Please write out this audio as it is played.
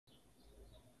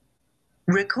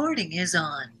Recording is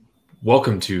on.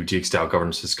 Welcome to DXgov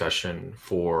governance discussion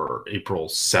for April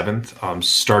 7th.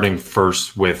 Starting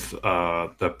first with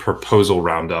the proposal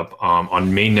roundup.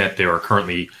 On mainnet, there are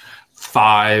currently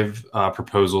 5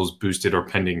 proposals boosted or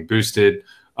pending boosted.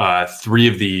 3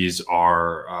 of these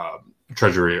are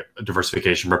treasury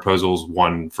diversification proposals,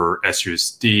 1 for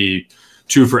SUSD,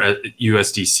 2 for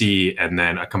USDC, and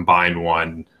then a combined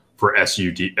one for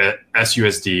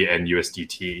SUSD and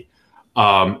USDT.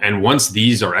 And once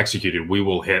these are executed, we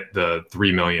will hit the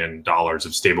 $3 million of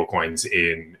stablecoins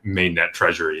in mainnet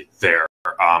treasury there.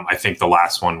 I think the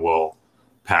last one will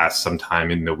pass sometime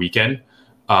in the weekend.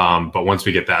 But once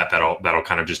we get that, that'll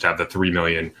kind of just have the 3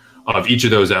 million of each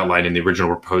of those outlined in the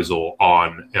original proposal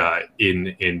on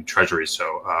in treasury.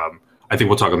 So I think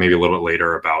we'll talk maybe a little bit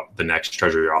later about the next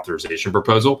treasury authorization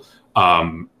proposal.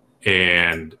 But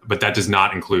that does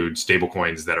not include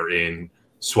stablecoins that are in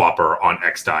Swapper on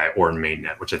XDAI or in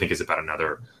mainnet, which I think is about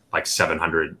another like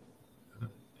 700,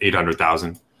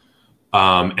 800,000.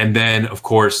 And then, of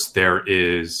course, there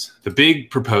is the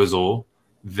big proposal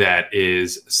that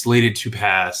is slated to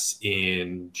pass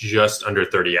in just under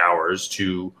 30 hours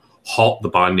to halt the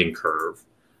bonding curve.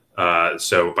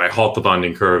 So by halt the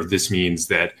bonding curve, this means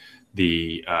that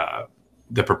the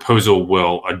proposal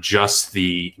will adjust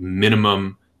the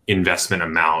minimum investment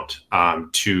amount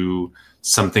to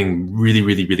something really,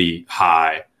 really, really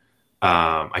high.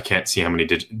 I can't see how many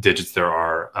digits there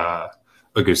are,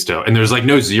 Augusto. And there's like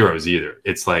no zeros either.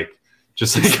 It's like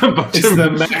just like a bunch it's the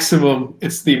maximum.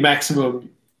 It's the maximum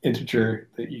integer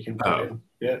that you can put in.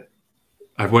 Yeah.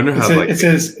 I wonder how it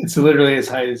says it's literally as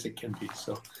high as it can be.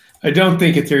 So I don't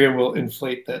think Ethereum will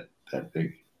inflate that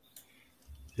big.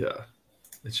 Yeah.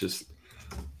 It's just,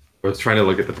 I was trying to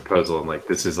look at the proposal and like,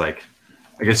 this is like,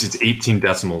 I guess it's 18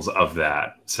 decimals of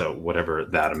that. So whatever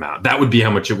that amount, that would be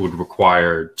how much it would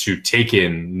require to take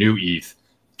in new ETH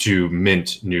to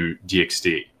mint new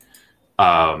DXD.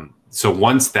 So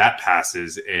once that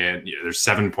passes, and there's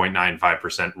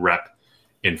 7.95% rep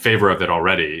in favor of it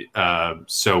already.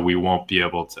 So we won't be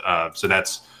able to, so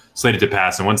that's slated to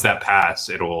pass. And once that passes,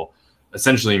 it'll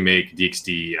essentially make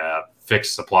DXD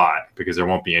fixed supply because there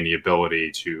won't be any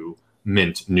ability to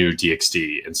mint new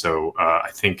DXD. And so I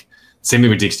think, same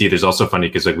thing with DXD. There's also funny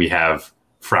because like we have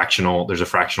there's a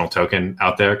fractional token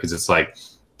out there because it's like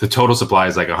the total supply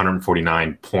is like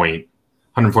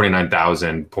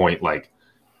 149,000 point like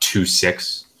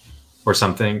 26 or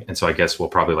something. And so I guess we'll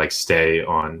probably like stay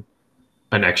on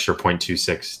an extra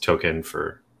 0.26 token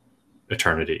for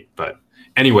eternity. But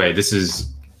anyway, this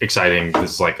is exciting.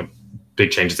 This is like a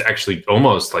big change. It's actually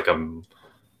almost like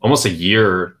almost a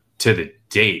year to the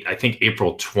date. I think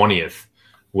April 20th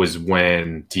was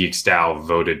when DXDAO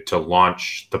voted to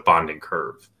launch the bonding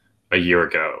curve a year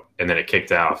ago, and then it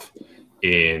kicked off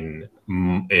in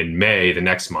May the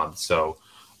next month. So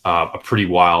a pretty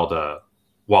wild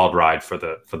ride for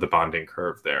the bonding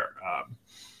curve there. I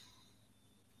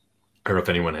don't know if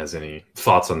anyone has any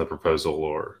thoughts on the proposal,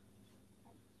 or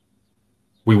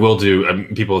we will do.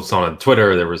 People have saw on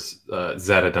Twitter there was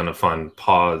Zed had done a fun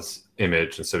pause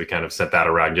image, and so we kind of sent that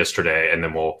around yesterday, and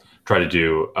then we'll try to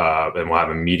do, and we'll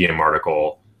have a Medium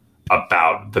article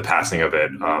about the passing of it,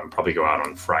 probably go out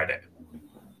on Friday.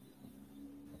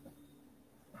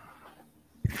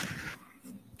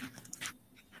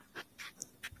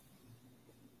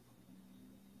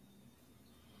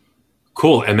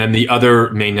 Cool. And then the other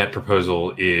mainnet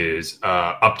proposal is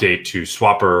update to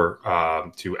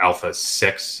Swapper to Alpha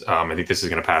 6. I think this is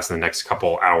going to pass in the next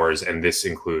couple hours, and this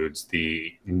includes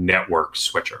the network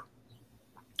switcher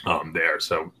there.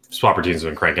 So Swapper teams have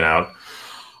been cranking out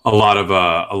a lot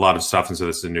of stuff, and so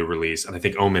this is a new release. And I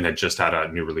think Omen had just had a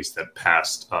new release that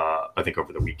passed, I think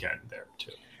over the weekend there too.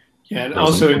 Yeah, it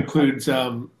also includes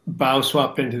BAO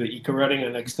swap into the eco routing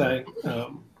on XDAI,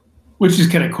 which is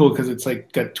kind of cool because it's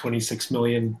like got 26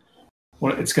 million.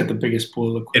 It's got the biggest pool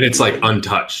of liquidity. And it's like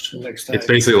untouched. It's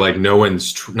basically like no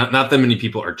one's not that many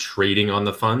people are trading on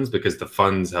the funds because the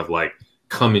funds have like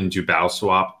come into BAO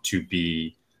swap to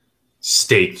be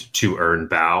staked to earn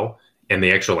BAO, and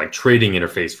the actual like trading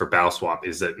interface for BAO swap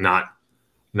is that not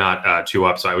two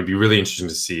up. So I would be really interested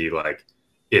to see like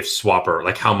if Swapper,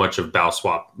 like how much of BAO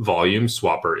swap volume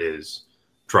Swapper is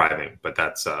driving, but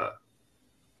that's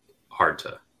hard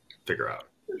to figure out.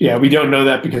 Yeah, we don't know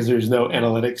that because there's no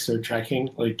analytics or tracking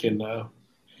like in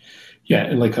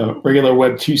in like a regular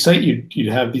Web 2 site.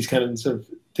 You'd have these kinds of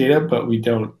data, but we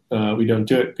don't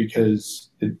do it because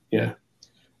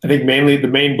I think mainly the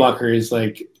main blocker is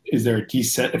like, is there a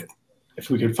if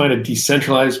we could find a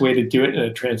decentralized way to do it in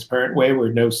a transparent way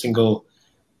where no single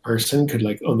person could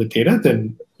like own the data,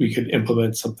 then we could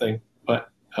implement something. But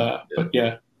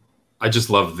yeah. I just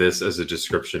love this as a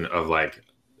description of like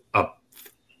a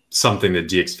something that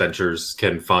DX Ventures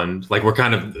can fund. Like we're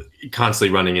kind of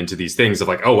constantly running into these things of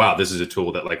like, oh wow, this is a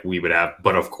tool that like we would have,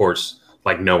 but of course,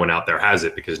 like no one out there has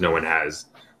it because no one has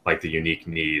like the unique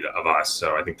need of us.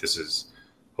 So I think this is,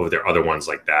 oh, there are other ones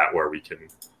like that where we can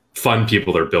fund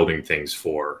people that are building things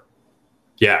for.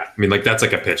 Yeah, I mean, like that's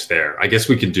like a pitch there. I guess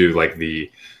we could do like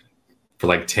for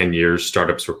like 10 years,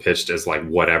 startups were pitched as like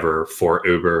whatever for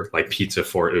Uber, like pizza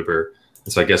for Uber.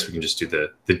 And so I guess we can just do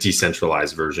the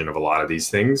decentralized version of a lot of these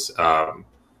things,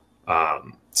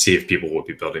 see if people will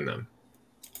be building them.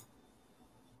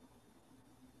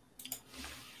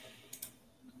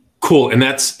 Cool, and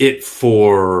that's it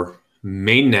for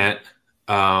mainnet.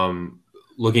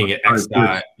 Looking at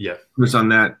XDI, yeah. Chris, on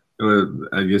that,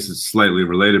 I guess it's slightly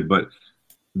related, but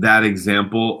that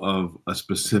example of a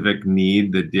specific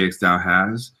need that DXDAO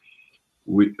has,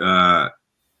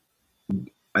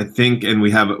 I think, and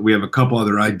we have a couple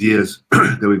other ideas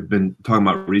that we've been talking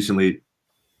about recently,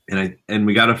 and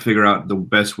we got to figure out the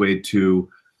best way to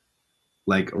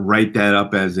like write that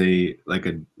up as a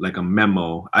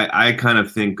memo. I kind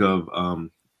of think of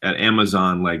at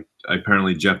Amazon, like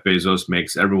apparently Jeff Bezos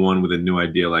makes everyone with a new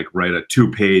idea like write a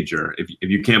 2-pager. If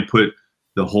you can't put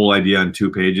the whole idea on 2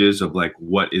 pages of like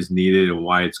what is needed and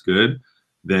why it's good,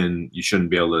 then you shouldn't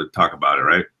be able to talk about it,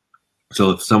 right?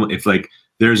 So if like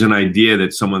there's an idea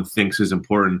that someone thinks is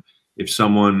important, if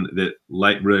someone that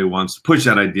like really wants to push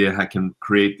that idea can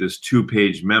create this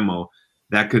 2-page memo,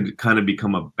 that could kind of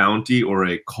become a bounty or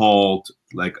a call to,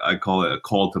 like I call it a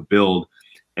call to build,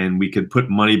 and we could put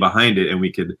money behind it and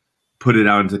we could put it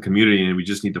out into the community, and we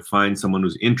just need to find someone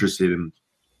who's interested in,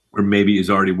 or maybe is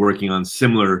already working on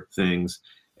similar things.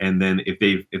 And then if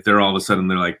they're all of a sudden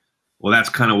they're like, well, that's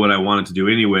kind of what I wanted to do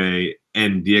anyway,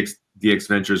 and DX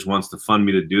Ventures wants to fund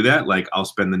me to do that, like I'll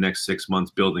spend the next 6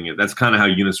 months building it. That's kind of how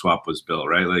Uniswap was built,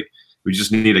 right? Like we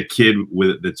just need a kid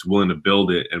that's willing to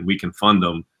build it, and we can fund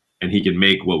them, and he can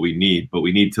make what we need. But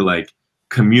we need to like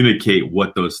communicate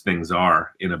what those things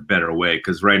are in a better way,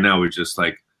 because right now we just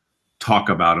like talk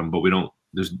about them, but we don't.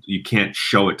 You can't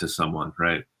show it to someone,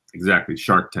 right? Exactly,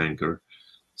 Shark Tank or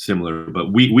similar.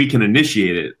 But we can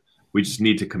initiate it. We just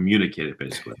need to communicate it,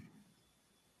 basically.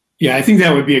 Yeah, I think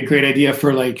that would be a great idea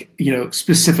for like,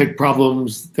 specific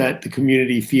problems that the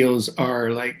community feels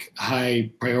are like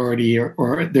high priority,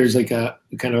 or there's like a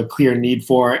kind of a clear need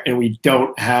for, and we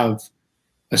don't have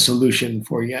a solution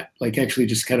for yet. Like actually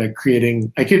just kind of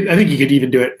creating, I think you could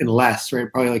even do it in less,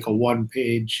 right? Probably like a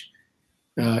 1-page,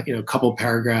 couple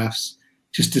paragraphs,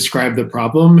 just describe the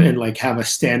problem and like have a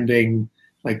standing,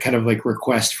 like kind of like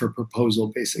request for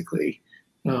proposal basically.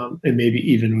 And maybe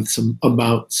even with some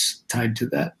amounts tied to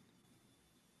that.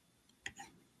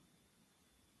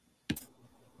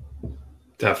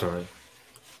 Definitely.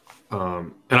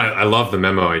 And I love the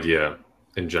memo idea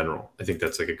in general. I think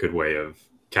that's like a good way of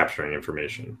capturing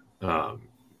information. I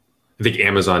think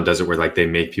Amazon does it where like they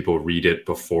make people read it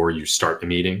before you start the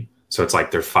meeting. So it's like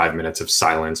there's 5 minutes of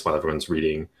silence while everyone's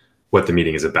reading what the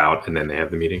meeting is about, and then they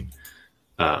have the meeting.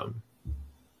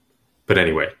 But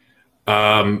anyway,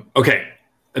 okay.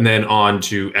 And then on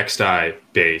to XDAI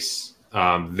base.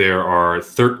 There are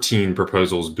 13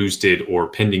 proposals boosted or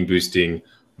pending boosting.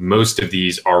 Most of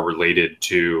these are related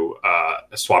to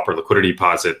a swapper liquidity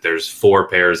deposit. There's 4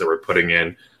 pairs that we're putting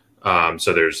in.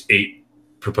 So there's 8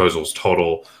 proposals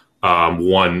total.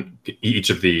 Each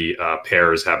of the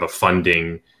pairs have a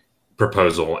funding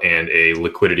proposal and a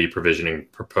liquidity provisioning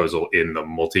proposal in the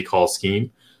multi-call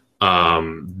scheme.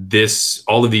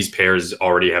 All of these pairs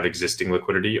already have existing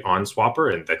liquidity on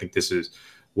Swapper, and I think this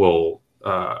will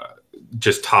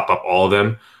just top up all of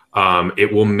them.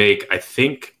 It will make, I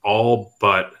think, all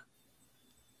but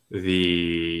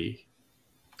the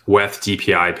WETH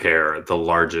DPI pair the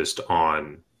largest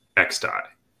on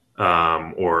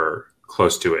XDAI, or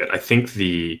close to it. I think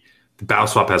the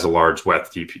BowSwap has a large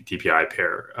WETH DPI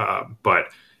pair, but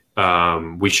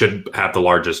we should have the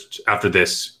largest, after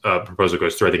this proposal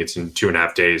goes through, I think it's in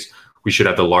 2.5 days, we should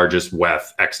have the largest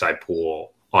WETH XDAI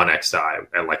pool on XDAI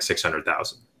at like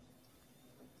 600,000.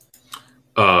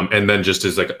 And then just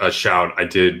as like a shout, I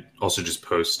did also just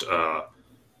post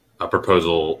a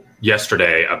proposal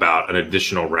yesterday about an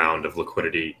additional round of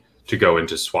liquidity to go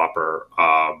into Swapper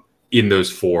in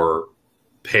those 4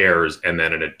 pairs, and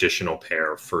then an additional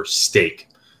pair for stake,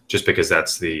 just because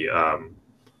that's the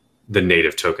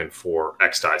native token for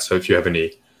XDAI. So if you have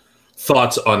any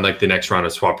thoughts on like the next round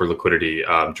of Swapper liquidity,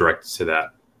 direct to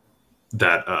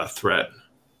that thread.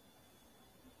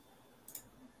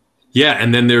 Yeah,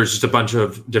 and then there's just a bunch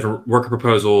of different worker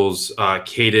proposals.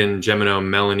 Caden, Gemino,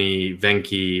 Melanie,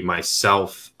 Venki,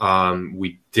 myself.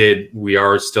 We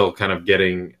are still kind of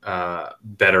getting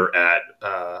better at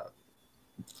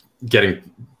getting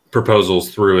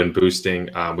proposals through and boosting.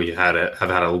 We have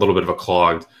had a little bit of a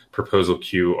clogged proposal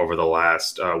queue over the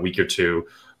last week or two.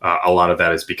 A lot of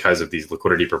that is because of these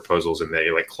liquidity proposals, and they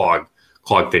like clog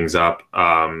things up.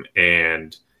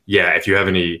 And yeah, if you have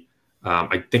any,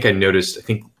 I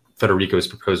think Federico's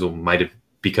proposal might have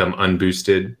become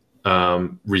unboosted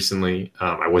recently.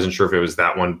 I wasn't sure if it was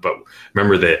that one, but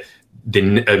remember that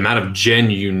the amount of gen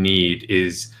you need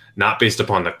is not based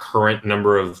upon the current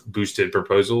number of boosted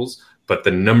proposals, but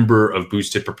the number of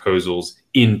boosted proposals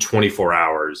in 24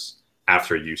 hours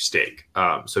after you stake.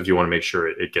 So if you want to make sure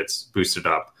it gets boosted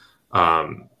up,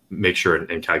 make sure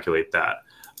and calculate that.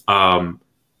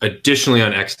 Additionally,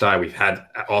 on XDAI, we have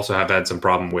had some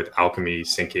problem with Alchemy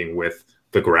syncing with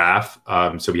the graph.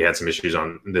 So we had some issues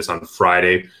on this on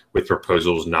Friday with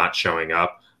proposals not showing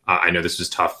up. I know this was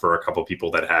tough for a couple of people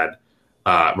that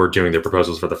were doing their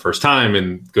proposals for the first time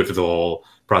and go through the whole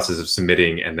process of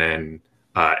submitting, and then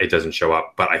it doesn't show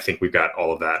up. But I think we've got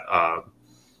all of that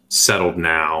settled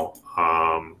now.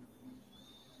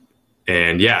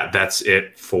 And yeah, that's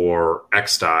it for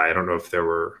XDAI. I don't know if there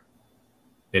were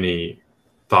any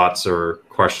thoughts or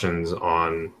questions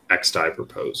on XDAI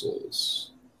proposals.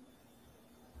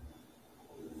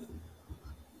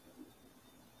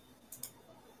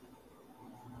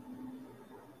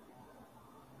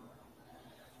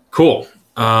 Cool.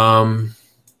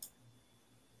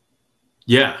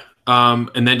 Yeah.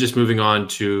 And then just moving on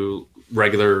to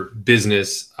regular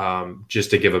business,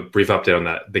 just to give a brief update on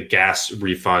the gas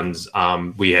refunds.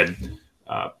 We had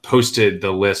posted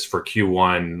the list for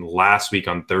Q1 last week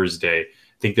on Thursday. I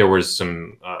think there was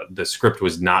the script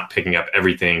was not picking up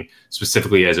everything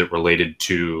specifically as it related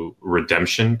to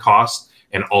redemption costs,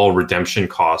 and all redemption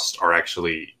costs are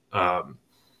actually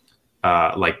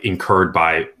like incurred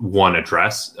by one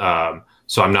address.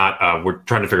 So I'm not, we're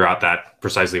trying to figure out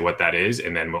precisely what that is,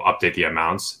 and then we'll update the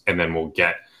amounts, and then we'll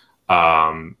get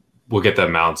the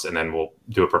amounts, and then we'll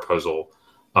do a proposal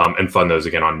and fund those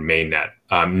again on mainnet.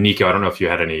 Nico, I don't know if you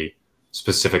had any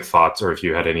specific thoughts, or if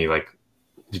you had any,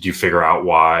 did you figure out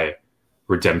why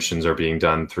redemptions are being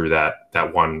done through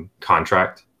that one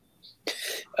contract?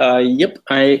 Yep,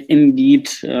 I indeed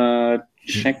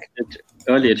checked it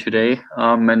earlier today,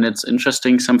 and it's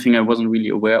interesting, something I wasn't really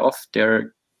aware of.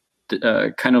 There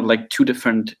are kind of like two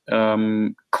different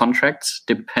contracts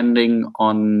depending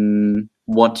on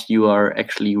what you are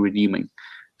actually redeeming.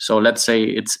 So let's say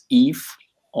it's ETH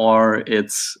or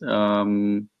it's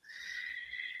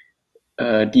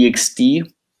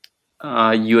DXD.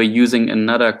 You are using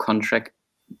another contract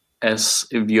as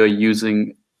if you're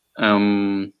using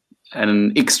an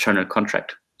external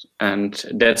contract. And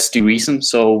that's the reason.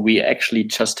 So we actually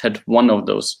just had one of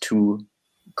those two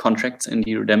contracts in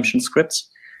the redemption scripts.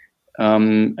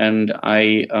 And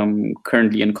I am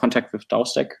currently in contact with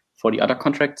DAOstack for the other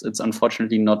contracts. It's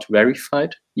unfortunately not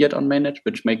verified yet on mainnet,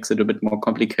 which makes it a bit more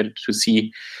complicated to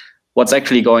see what's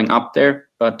actually going up there.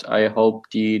 But I hope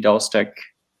the DAOstack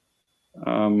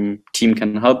team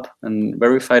can help and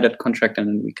verify that contract, and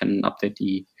then we can update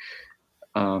the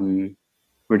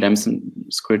redemption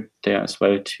script there as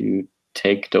well to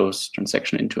take those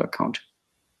transactions into account.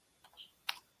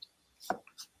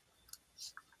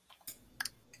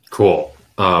 Cool.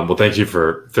 Well, thank you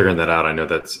for figuring that out. I know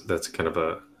that's kind of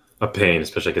a pain,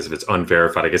 especially because if it's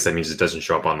unverified, I guess that means it doesn't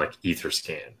show up on like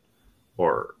Etherscan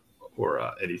or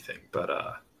anything. But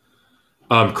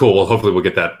cool. Well, hopefully we'll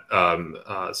get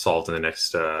that solved in the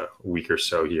next week or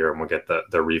so here, and we'll get the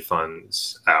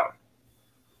refunds out.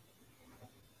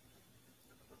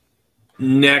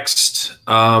 Next,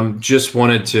 just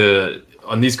wanted to,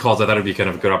 on these calls, I thought it'd be kind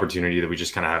of a good opportunity that we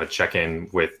just kind of have a check-in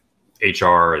with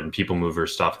HR and people mover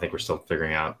stuff. I think we're still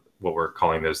figuring out what we're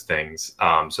calling those things.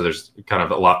 So there's kind of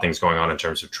a lot of things going on in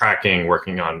terms of tracking,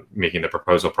 working on making the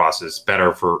proposal process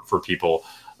better for people.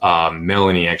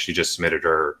 Melanie actually just submitted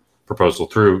her proposal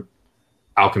through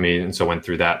Alchemy, and so went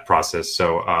through that process.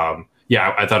 So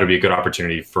yeah, I thought it'd be a good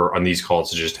opportunity on these calls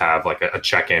to just have like a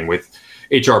check-in with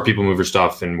HR people mover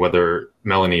stuff, and whether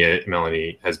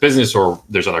Melanie has business or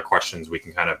there's other questions we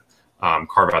can kind of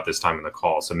carve out this time in the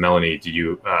call. So Melanie, do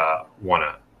you want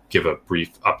to give a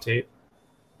brief update?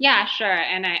 Yeah, sure.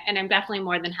 And I'm definitely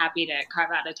more than happy to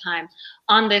carve out a time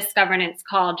on this governance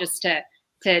call just to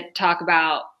talk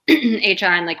about HR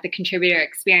and like the contributor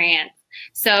experience.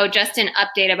 So just an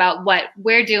update about what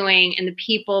we're doing in the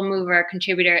People Mover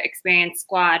Contributor Experience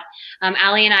Squad.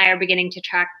 Ali and I are beginning to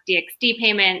track DXD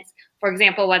payments For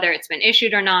example, whether it's been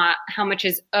issued or not, how much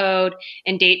is owed,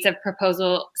 and dates of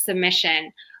proposal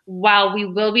submission. While we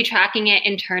will be tracking it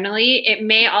internally, it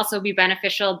may also be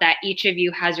beneficial that each of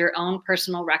you has your own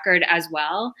personal record as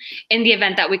well, in the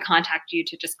event that we contact you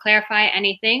to just clarify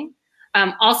anything.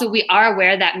 Also, we are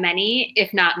aware that many,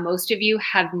 if not most of you,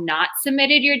 have not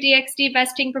submitted your DXD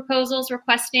vesting proposals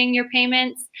requesting your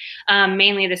payments.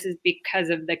 Mainly this is because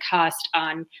of the cost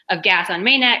of gas on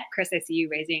mainnet. Chris, I see you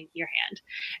raising your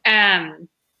hand.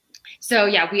 So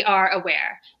yeah, we are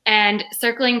aware. And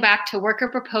circling back to worker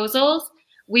proposals,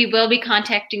 we will be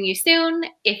contacting you soon,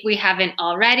 if we haven't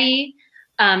already,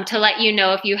 to let you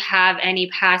know if you have any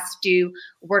past due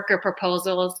worker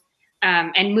proposals,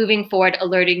 and moving forward,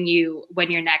 alerting you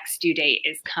when your next due date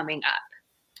is coming up.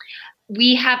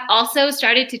 We have also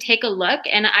started to take a look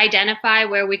and identify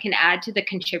where we can add to the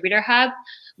contributor hub.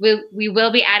 We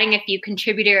will be adding a few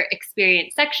contributor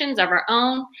experience sections of our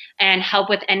own and help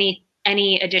with any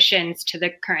additions to the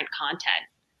current content.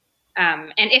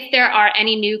 And if there are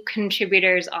any new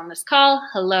contributors on this call,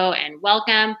 hello and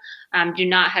welcome. Do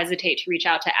not hesitate to reach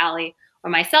out to Ali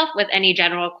or myself with any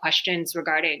general questions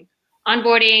regarding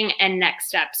onboarding and next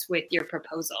steps with your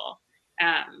proposal.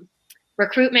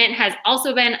 Recruitment has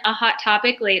also been a hot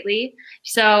topic lately.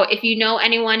 So if you know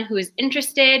anyone who is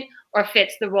interested or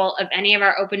fits the role of any of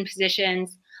our open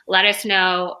positions, let us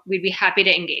know. We'd be happy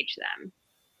to engage them.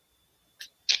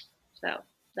 So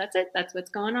that's it. That's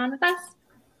what's going on with us.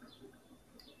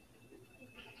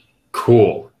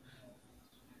 Cool.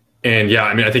 And yeah,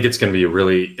 I mean, I think it's going to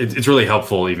be it's really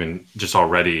helpful even just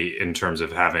already in terms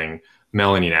of having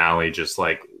Melanie and Ali just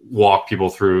like walk people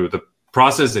through the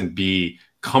process and be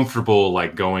comfortable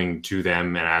like going to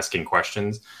them and asking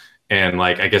questions. And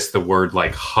like, I guess the word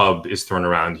like hub is thrown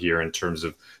around here in terms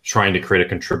of trying to create a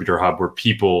contributor hub where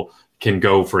people can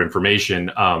go for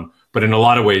information. But in a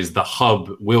lot of ways, the hub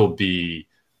will be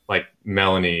like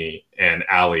Melanie and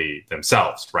Ali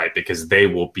themselves, right? Because they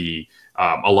will be,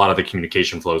 a lot of the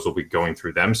communication flows will be going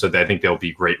through them. So I think they'll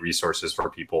be great resources for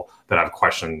people that have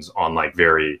questions on like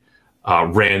very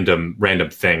random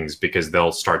things, because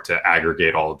they'll start to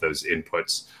aggregate all of those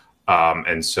inputs.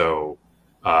 And so,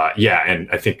 yeah, and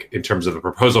I think in terms of the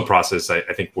proposal process, I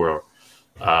think we're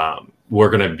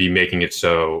going to be making it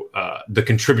so the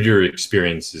contributor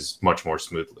experience is much more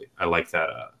smoothly. I like that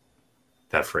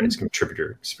that phrase,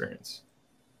 contributor experience.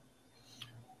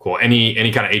 Cool.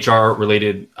 Any kind of HR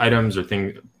related items or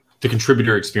the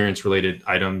contributor experience related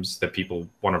items that people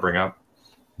want to bring up?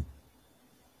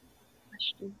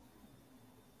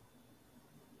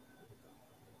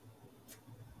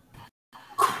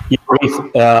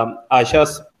 I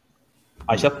just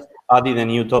added a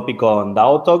new topic on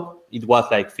DAO talk. It was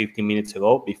like 15 minutes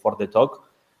ago before the talk,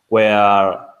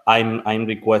 where I'm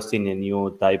requesting a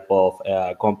new type of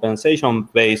compensation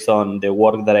based on the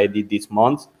work that I did this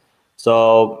month.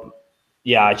 So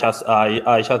yeah, I just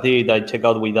did. I check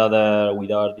out with other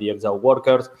DXgov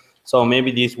workers. So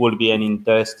maybe this will be an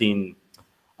interesting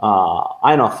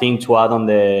I don't know, thing to add on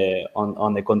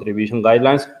the contribution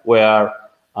guidelines, where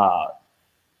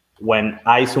when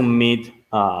I submit,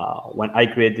 when I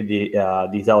created this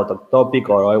DAO topic,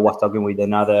 or I was talking with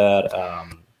other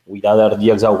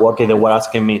DXgov workers, they were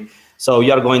asking me, so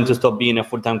you are going to stop being a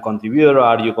full-time contributor?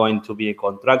 Are you going to be a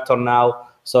contractor now?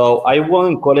 So I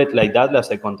won't call it like that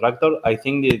as a contractor. I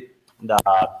think that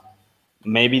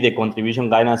maybe the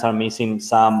contribution guidelines are missing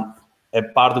a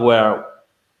part where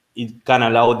it can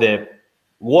allow the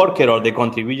worker or the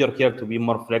contributor here to be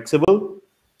more flexible.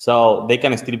 So they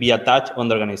can still be attached on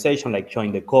the organization, like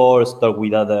join the course, talk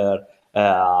with other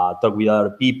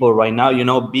people right now,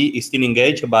 be still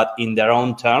engaged, but in their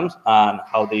own terms and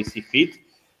how they see fit.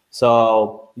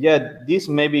 So yeah, this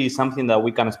may be something that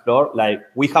we can explore. Like,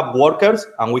 we have workers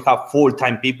and we have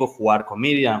full-time people who are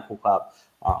committed and who are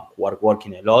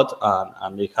working a lot,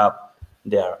 and they have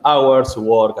their hours to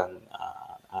work and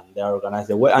they are organized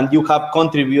the way. And you have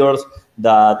contributors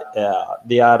that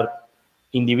they are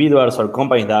individuals or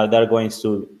companies that they're going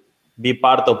to be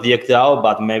part of DXgov,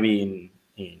 but maybe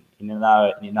in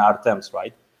our terms,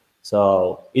 right?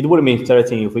 So it would be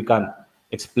interesting if we can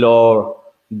explore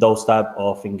those type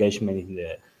of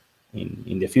engagement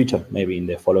in the future, maybe in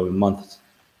the following months.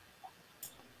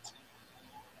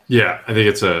 Yeah, I think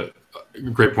it's a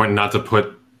great point, not to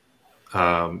put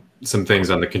some things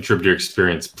on the contributor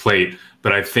experience plate,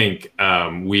 but I think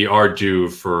we are due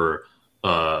for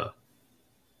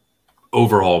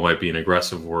overhaul, might be an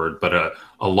aggressive word, but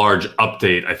a large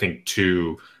update, I think,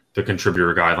 to the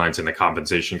contributor guidelines and the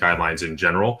compensation guidelines in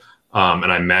general.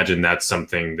 And I imagine that's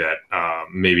something that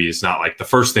maybe is not like the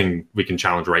first thing we can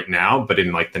challenge right now, but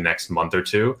in like the next month or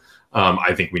two,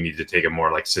 I think we need to take a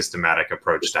more like systematic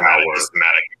approach to how we're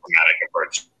systematic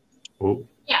approach. Ooh.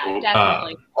 Yeah,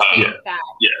 definitely. I think that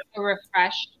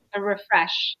a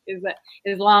refresh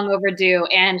is long overdue,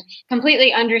 and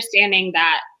completely understanding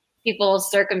that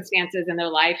people's circumstances in their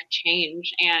life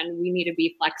change, and we need to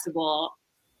be flexible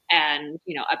and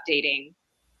updating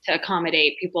to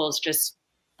accommodate people's just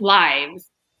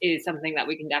lives is something that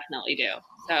we can definitely do.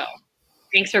 So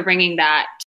thanks for bringing that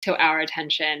to our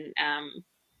attention,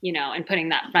 and putting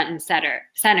that front and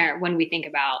center when we think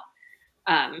about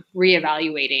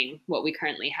reevaluating what we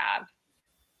currently have.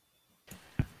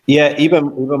 Yeah, even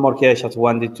more here, I just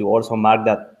wanted to also mark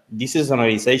that this is an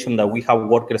organization that we have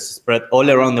workers spread all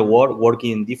around the world,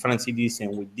 working in different cities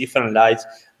and with different lives,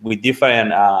 with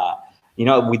different,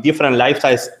 with different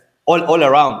lifestyles all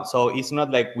around. So it's not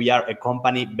like we are a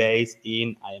company based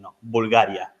in,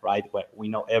 Bulgaria, right? Where we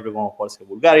know everyone who works in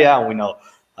Bulgaria, and we know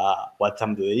what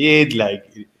time do they eat,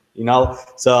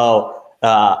 So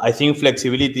I think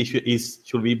flexibility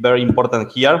should be very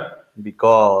important here,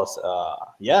 because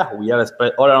we are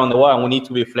spread all around the world, and we need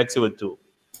to be flexible to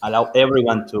allow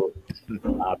everyone to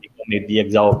become a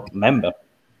DXgov member.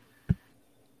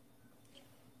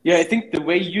 Yeah, I think the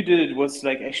way you did it was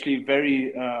like actually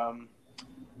very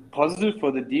positive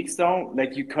for the DXgov.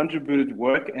 Like, you contributed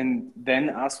work and then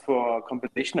asked for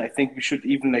compensation. I think we should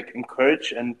even like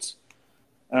encourage and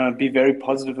be very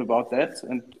positive about that,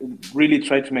 and really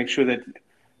try to make sure that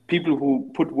people who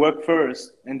put work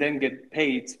first and then get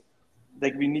paid,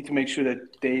 like, we need to make sure that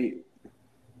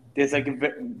there's like a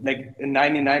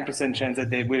 99% chance that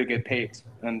they will get paid.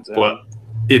 And well,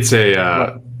 it's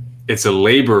a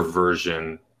labor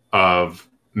version of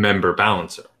member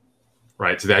balancer,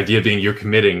 right? So the idea being you're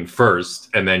committing first,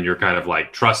 and then you're kind of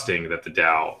like trusting that the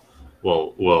DAO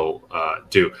will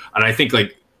do. And I think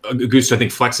like Augusto, I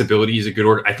think flexibility is a good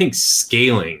word. I think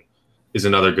scaling is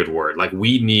another good word. Like,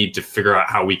 we need to figure out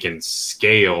how we can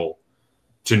scale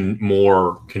to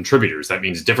more contributors. That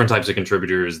means different types of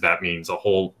contributors. That means a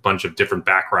whole bunch of different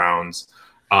backgrounds.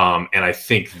 And I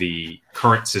think the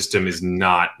current system is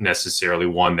not necessarily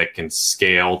one that can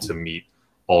scale to meet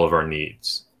all of our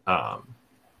needs.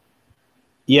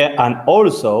 Yeah, and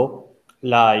also,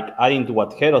 like, adding to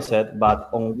what Hero said, but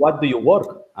on what do you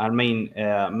work? I mean,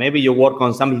 maybe you work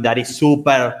on something that is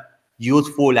super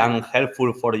useful and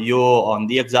helpful for you on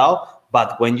DXgov,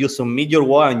 but when you submit your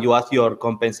work and you ask your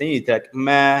compensation, it's like,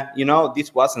 meh,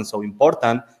 this wasn't so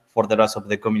important for the rest of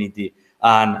the community.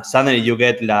 And suddenly you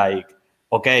get like,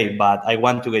 okay, but I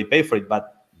want to get paid for it,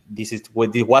 but this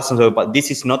wasn't so, but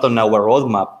this is not on our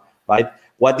roadmap, right?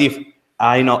 What if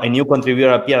a new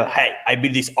contributor appears, hey, I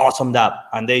built this awesome app,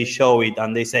 and they show it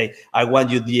and they say, I want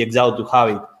you DXgov to have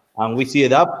it, and we see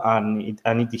it up and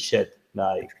it is shit,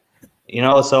 like,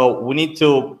 so we need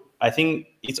to, I think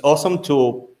it's awesome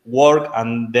to work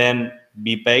and then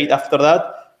be paid after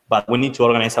that, but we need to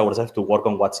organize ourselves to work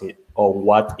on what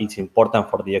is important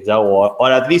for DXgov,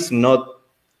 or at least not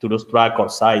to lose track or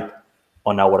sight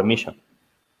on our mission.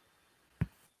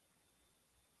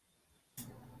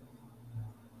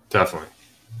 Definitely.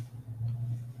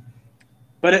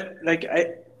 But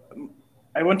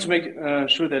I want to make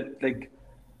sure that like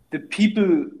the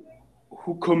people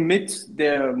who commit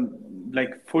their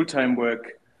like full-time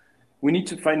work, we need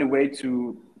to find a way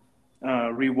to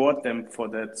reward them for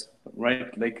that,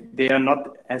 right? Like, they are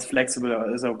not as flexible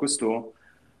as Augusto,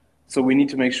 so we need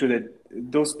to make sure that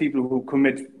those people who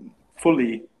commit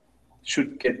fully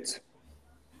should get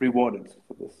rewarded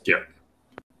for this. Yeah.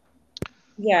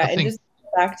 Yeah, and just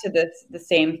back to the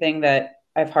same thing that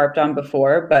I've harped on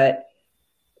before, but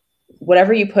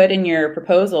whatever you put in your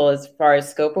proposal as far as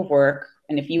scope of work,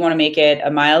 and if you want to make it a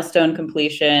milestone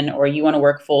completion, or you want to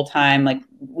work full-time, like,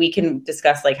 we can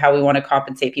discuss like how we want to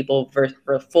compensate people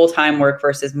for full-time work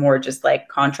versus more just like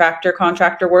contractor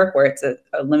work, where it's a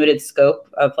limited scope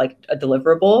of like a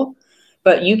deliverable.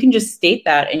 But you can just state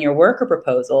that in your worker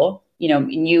proposal,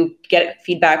 and you get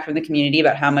feedback from the community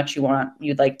about how much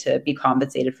you'd like to be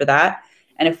compensated for that.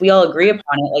 And if we all agree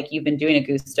upon it, like you've been doing,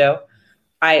 Augusto,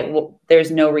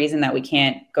 there's no reason that we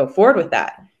can't go forward with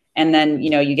that. And then,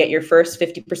 you get your first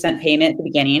 50% payment at the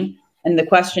beginning. And the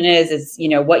question is,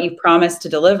 what you promised to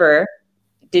deliver,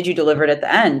 did you deliver it at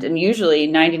the end? And usually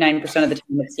 99% of the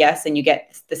time it's yes, and you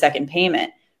get the second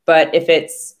payment. But if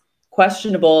it's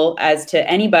questionable as to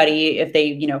anybody, if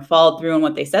they, followed through on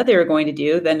what they said they were going to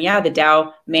do, then yeah, the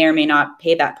DAO may or may not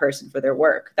pay that person for their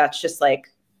work. That's just like,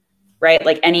 right?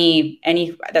 Like any,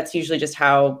 that's usually just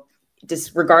how,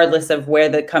 just regardless of where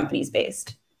the company's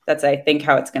based. That's I think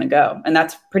how it's going to go, and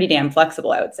that's pretty damn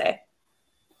flexible, I would say.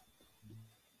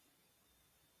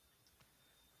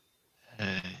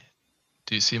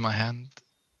 Do you see my hand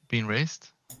being raised?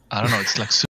 I don't know. It's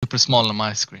like super small on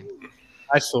my screen.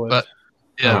 I saw it. But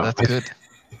yeah, that's good.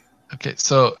 Okay,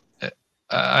 so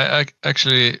I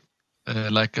actually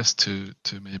like us to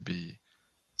maybe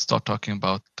start talking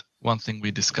about one thing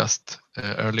we discussed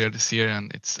earlier this year,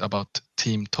 and it's about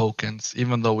team tokens.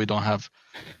 Even though we don't have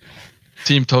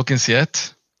team tokens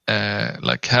yet,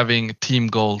 like having team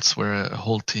goals where a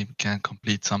whole team can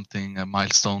complete something, a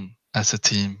milestone as a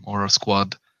team or a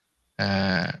squad,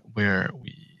 where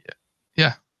we,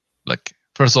 like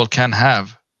first of all can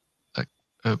have like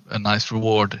a nice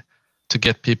reward to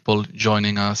get people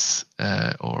joining us,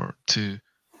 or to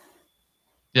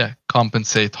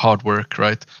compensate hard work,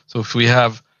 right? So if we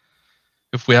have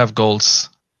goals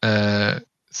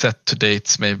set to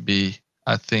dates, maybe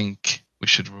I think we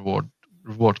should reward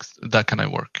that kind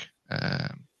of work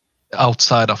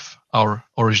outside of our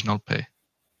original pay.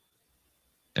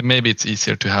 And maybe it's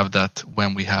easier to have that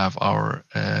when we have our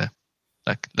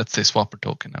like, let's say, swapper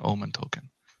token, an Omen token.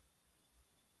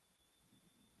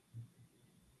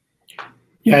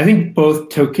 Yeah, I think both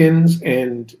tokens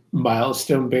and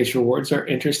milestone-based rewards are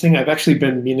interesting. I've actually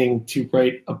been meaning to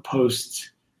write a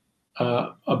post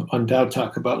on DAO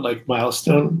Talk about like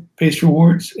milestone-based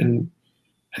rewards, and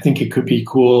I think it could be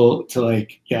cool to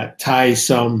like tie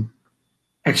some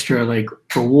extra like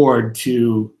reward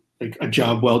to like a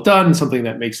job well done, something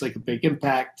that makes like a big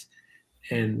impact,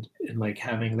 and like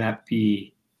having that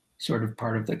be sort of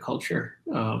part of the culture.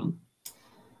 I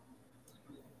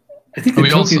think the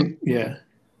token,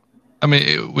 I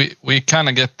mean, we kind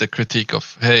of get the critique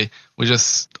of, hey, we're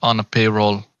just on a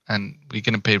payroll and we're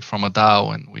getting paid from a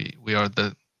DAO, and we are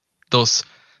those,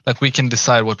 like, we can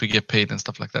decide what we get paid and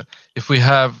stuff like that. If we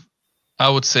have, I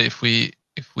would say, if we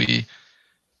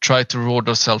try to reward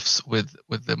ourselves with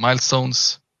the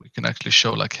milestones, we can actually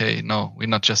show like, hey, no, we're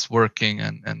not just working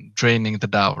and draining the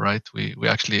DAO, right? We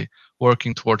actually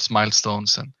working towards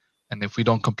milestones, and if we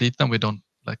don't complete them, we don't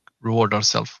like reward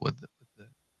ourselves with the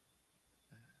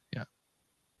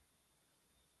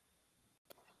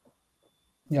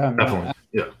Yeah, definitely.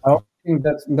 Yeah, I think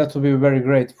that would be very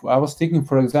great. I was thinking,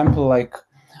 for example, like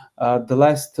the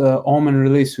last Omen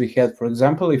release we had, for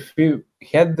example, if we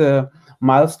had the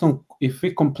milestone, if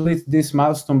we complete this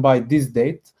milestone by this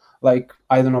date, like,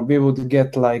 I don't know, we would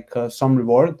get like some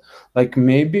reward. Like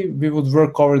maybe we would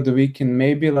work over the weekend,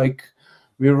 maybe like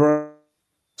we work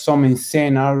some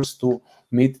insane hours to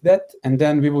meet that, and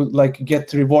then we would like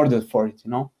get rewarded for it,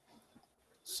 you know?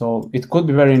 So it could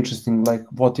be very interesting, like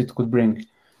what it could bring.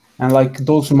 And like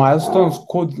those milestones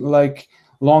could like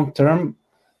long term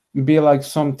be like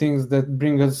some things that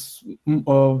bring us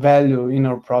value in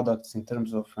our products in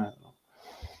terms of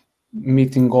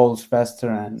meeting goals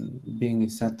faster and being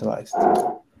incentivized.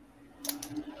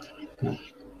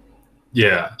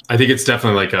 Yeah, I think it's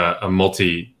definitely like a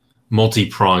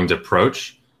multi-pronged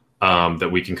approach that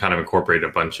we can kind of incorporate a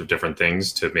bunch of different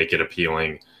things to make it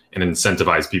appealing and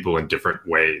incentivize people in different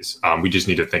ways. We just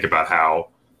need to think about how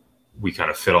we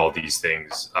kind of fit all these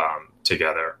things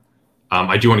together.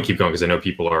 I do want to keep going because I know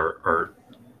people are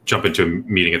jumping to a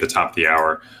meeting at the top of the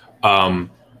hour.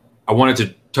 I wanted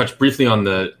to touch briefly on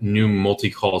the new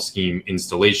multi-call scheme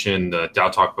installation. The DAO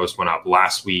Talk post went out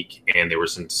last week, and there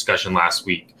was some discussion last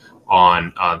week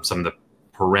on some of the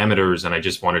parameters, and I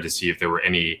just wanted to see if there were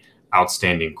any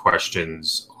outstanding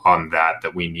questions on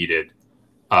that we needed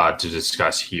to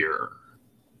discuss here.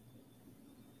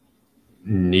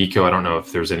 Nico, I don't know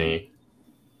if there's any.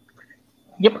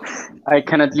 Yep, I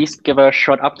can at least give a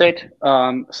short update.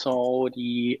 So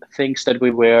the things that we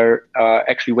were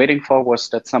actually waiting for was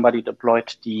that somebody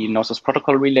deployed the Gnosis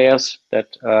protocol relayers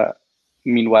that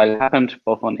meanwhile happened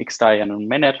both on XDAI and on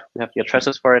mainnet. We have the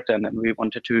addresses for it, and then we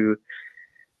wanted to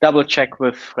double check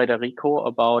with Federico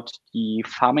about the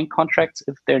farming contracts,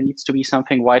 if there needs to be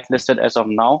something whitelisted as of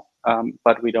now,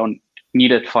 but we don't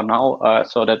need it for now.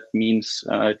 So that means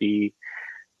the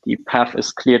path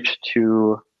is cleared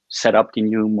to set up the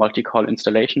new multi-call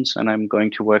installations, and I'm going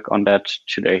to work on that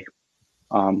today.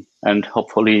 And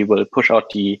hopefully we'll push out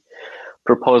the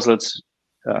proposals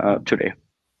today.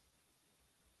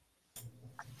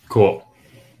 Cool.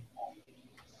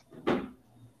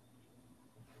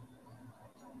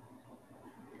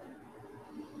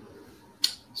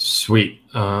 Sweet.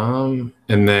 And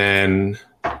then,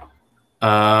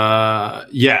 I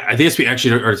guess we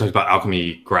actually already talked about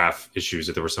Alchemy graph issues,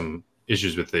 that there were some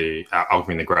issues with the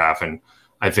Alchemy in the graph, and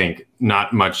I think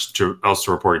not much else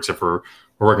to report except for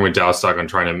we're working with DAO Talk on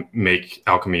trying to make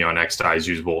Alchemy on XDAI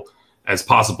usable. as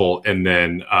possible. And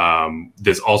then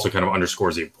this also kind of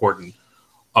underscores the importance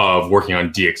of working on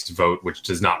DXvote, which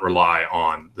does not rely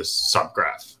on the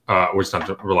subgraph, which does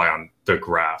not rely on the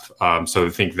graph. So I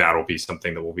think that'll be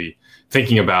something that we'll be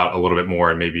thinking about a little bit more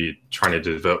and maybe trying to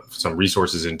devote some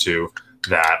resources into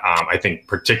that. I think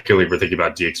particularly we're thinking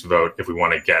about DXvote if we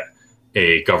want to get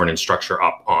a governance structure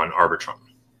up on Arbitrum.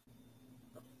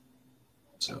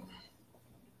 So.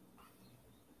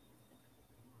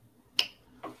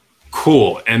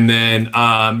 Cool. And then,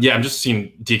 yeah, I'm just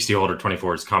seeing DXD Holder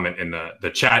 24's comment in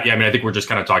the chat. Yeah, I mean, I think we're just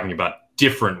kind of talking about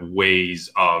different ways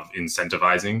of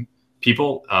incentivizing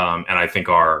people. And I think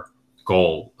our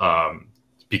goal,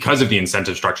 because of the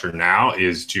incentive structure now,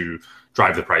 is to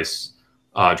drive the price,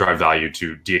 drive value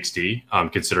to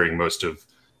DXD, considering most of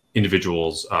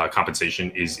individuals'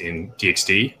 compensation is in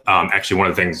DXD. Actually, one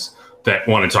of the things that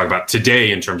I want to talk about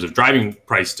today in terms of driving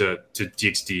price to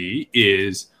DXD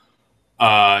is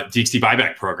DXD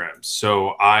buyback programs.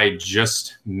 So I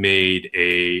just made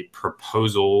a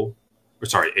proposal, or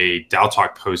sorry, a DAO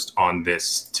Talk post on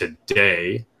this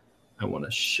today. I want to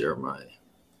share my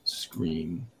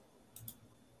screen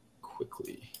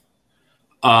quickly.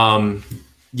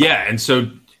 Yeah, and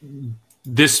so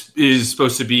this is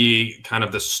supposed to be kind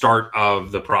of the start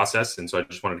of the process. And so I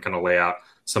just wanted to kind of lay out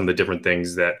some of the different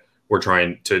things that we're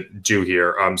trying to do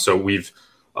here. So we've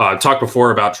talked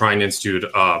before about trying to institute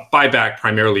buyback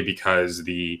primarily because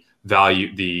the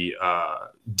value, the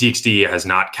DXD has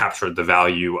not captured the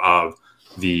value of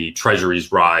the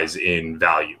treasury's rise in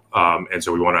value. And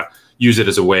so we want to use it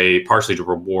as a way partially to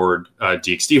reward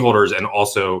DXD holders and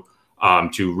also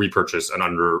to repurchase an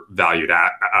undervalued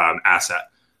asset.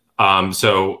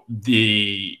 So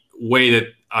the way that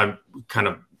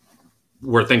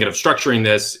we're thinking of structuring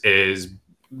this is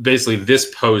basically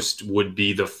this post would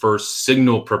be the first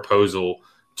signal proposal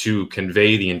to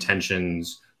convey the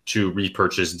intentions to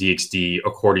repurchase DXD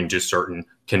according to certain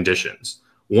conditions.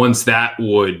 Once that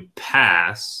would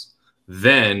pass,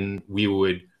 then we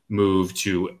would move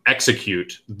to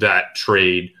execute that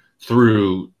trade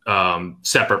through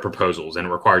separate proposals. And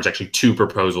it requires actually 2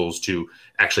 proposals to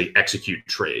actually execute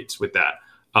trades with that.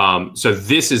 So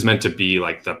this is meant to be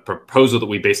like the proposal that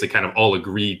we basically kind of all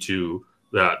agree to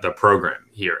the program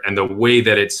here. And the way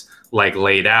that it's like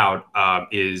laid out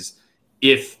is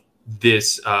if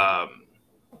this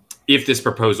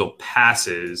proposal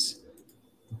passes,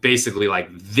 basically like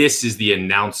this is the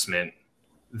announcement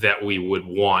that we would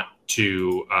want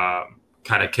to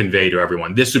kind of convey to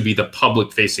everyone. This would be the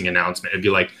public facing announcement. It'd be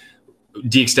like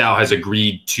DXDAO has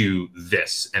agreed to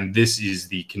this, and this is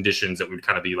the conditions that would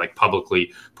kind of be like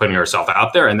publicly putting ourselves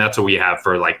out there. And that's what we have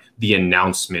for like the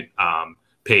announcement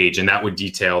page, and that would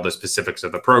detail the specifics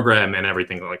of the program and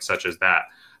everything like such as that.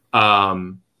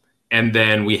 And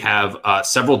then we have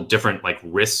several different like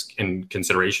risk and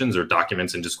considerations or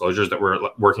documents and disclosures that we're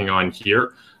working on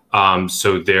here.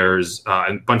 So there's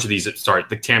a bunch of these. Sorry,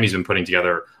 Tammy's been putting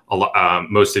together a lot,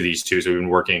 most of these too. So we've been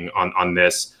working on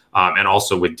this and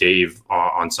also with Dave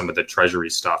on some of the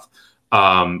treasury stuff.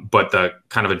 But the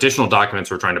kind of additional documents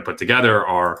we're trying to put together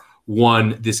are,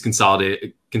 one, this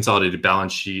consolidated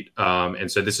balance sheet.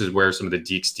 And so this is where some of the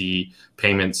DXD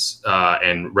payments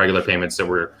and regular payments that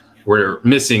we're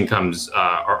missing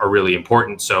are really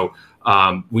important. So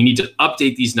we need to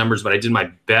update these numbers, but I did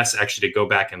my best actually to go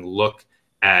back and look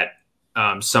at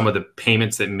some of the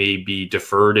payments that may be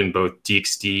deferred in both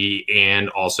DXD and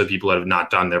also people that have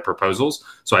not done their proposals.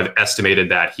 So I've estimated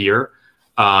that here.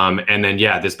 And then,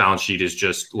 yeah, this balance sheet is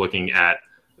just looking at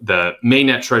the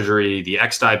mainnet treasury, the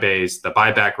XDAI base, the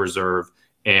buyback reserve,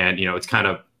 and, you know, it's kind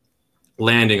of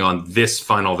landing on this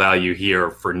final value here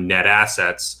for net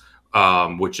assets,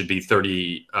 which would be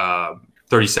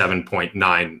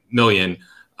 37.9 million.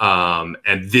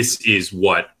 And this is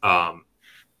what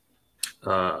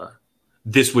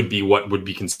this would be what would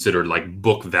be considered like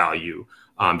book value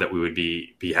that we would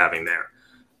be having there.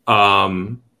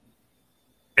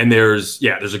 And there's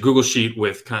a Google sheet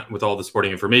with all the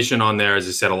supporting information on there. As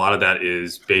I said, a lot of that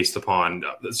is based upon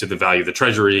the value of the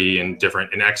treasury and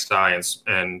different in XDAI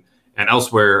and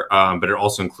elsewhere. But it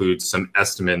also includes some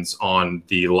estimates on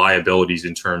the liabilities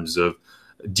in terms of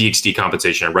DXD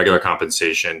compensation and regular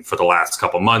compensation for the last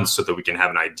couple months, so that we can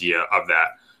have an idea of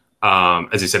that.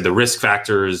 As I said, the risk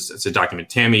factors, it's a document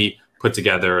Tammy put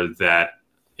together that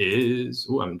is,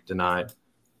 I'm denied.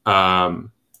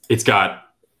 It's got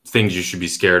things you should be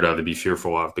scared of and be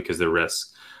fearful of because they're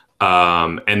risks.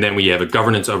 And then we have a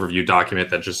governance overview document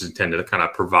that just intended to kind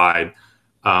of provide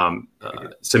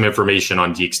some information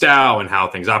on DXDAO and how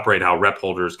things operate, how rep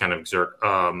holders kind of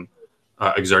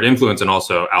exert influence, and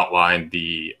also outline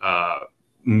the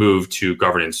move to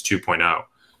governance 2.0.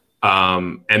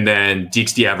 And then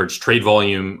DXD average trade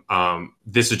volume.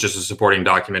 This is just a supporting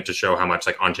document to show how much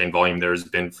like on-chain volume there has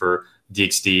been for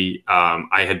DXD.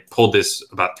 I had pulled this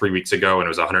about 3 weeks ago and it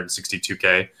was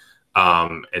 162K.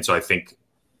 And so I think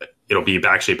it'll be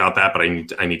actually about that, but I need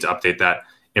to update that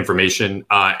information.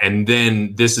 And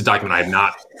then this is a document I have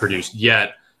not produced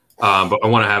yet, but I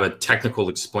want to have a technical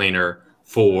explainer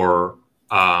for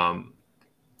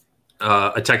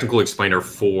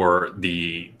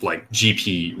the like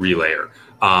GP relayer.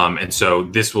 And so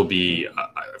this will be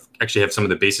actually have some of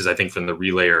the bases I think from the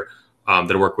relayer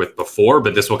that I worked with before,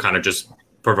 but this will kind of just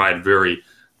provide very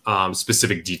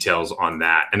specific details on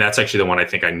that. And that's actually the one I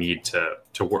think I need to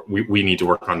work. We need to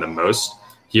work on the most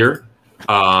here.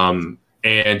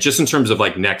 And just in terms of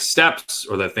like next steps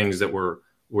or the things that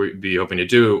we'd be hoping to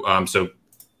do. So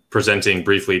presenting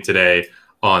briefly today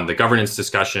on the governance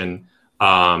discussion.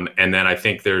 And then I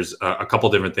think there's a couple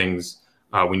different things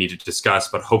we need to discuss,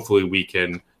 but hopefully we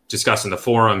can discuss in the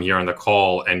forum here on the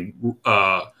call and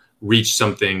reach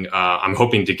something. I'm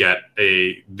hoping to get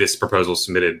this proposal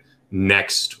submitted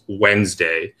next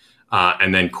Wednesday.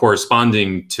 And then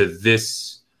corresponding to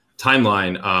this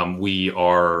timeline, we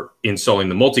are installing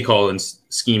the multi-call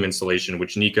scheme installation,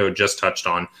 which Nico just touched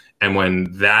on. And when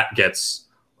that gets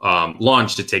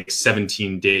launched, it takes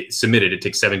 17 days, submitted, it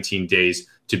takes 17 days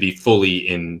to be fully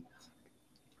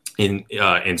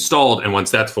installed. And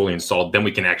once that's fully installed, then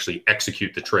we can actually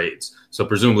execute the trades. So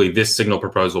presumably this signal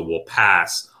proposal will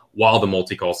pass while the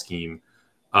multi-call scheme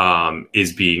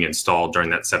is being installed during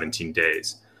that 17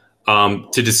 days. To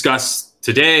discuss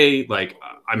today, like,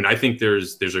 I mean, I think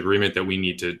there's agreement that we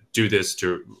need to do this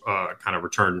to kind of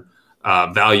return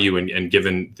value and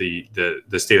given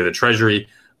the state of the treasury.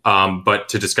 But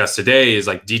to discuss today is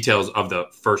like details of the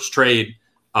first trade.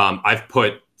 I've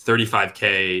put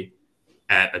 35K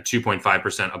at a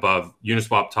 2.5% above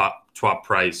Uniswap swap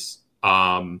price.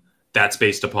 That's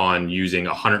based upon using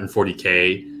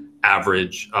 140K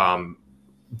average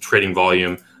trading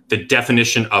volume. The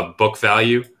definition of book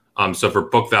value. So for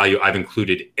book value, I've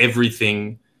included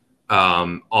everything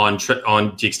on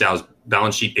DXDAO's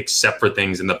balance sheet except for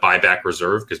things in the buyback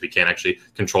reserve because we can't actually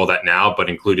control that now, but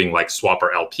including like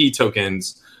swapper LP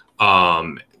tokens,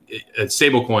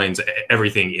 stable coins,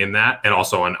 everything in that, and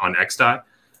also on XDAI.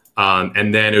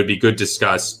 And then it would be good to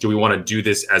discuss, do we want to do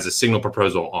this as a signal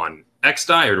proposal on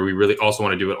XDAI, or do we really also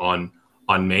want to do it on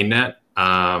mainnet?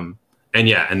 And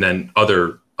yeah, and then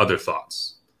other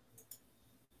thoughts.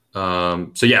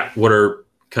 So yeah, what are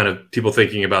kind of people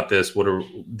thinking about this? What are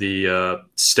the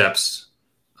steps,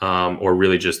 or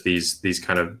really just these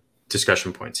kind of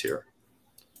discussion points here?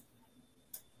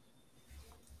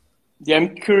 Yeah,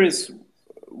 I'm curious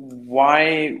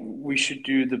why we should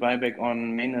do the buyback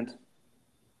on mainnet.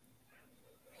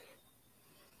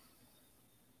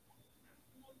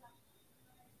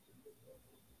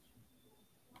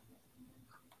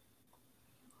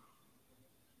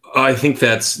 I think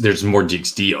there's more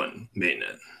DXD on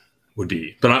mainnet would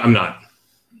be, but I'm not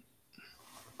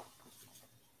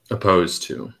opposed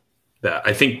to that.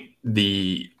 I think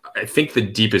the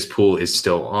deepest pool is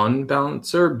still on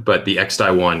Balancer, but the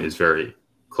XDAI one is very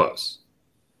close.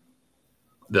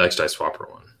 The XDAI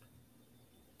swapper one.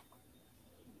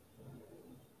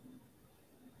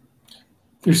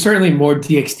 There's certainly more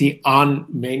DXD on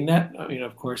mainnet. I mean,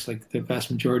 of course, like the vast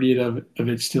majority of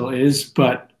it still is,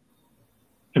 but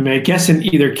I mean, I guess in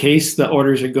either case, the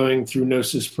orders are going through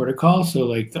Gnosis protocol. So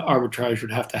like the arbitrage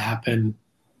would have to happen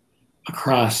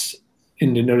across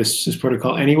in the Gnosis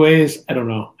protocol anyways. I don't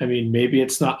know. I mean, maybe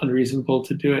it's not unreasonable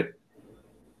to do it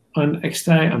on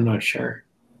XDAI. I'm not sure.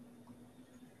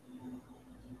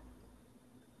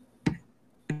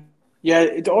 Yeah,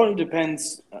 it all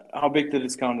depends how big the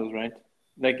discount is, right?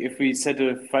 Like if we set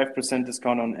a 5%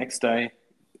 discount on XDAI,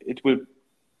 it will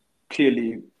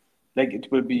clearly, like it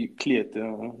will be cleared,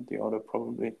 the order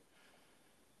probably.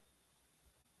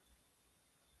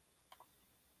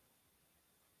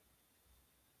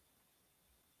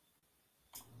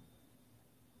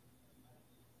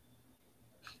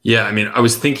 Yeah, I mean, I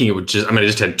was thinking it would just, I mean, I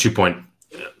just had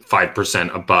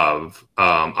 2.5% above.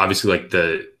 Obviously, like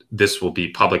this will be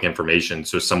public information,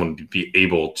 so someone would be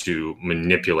able to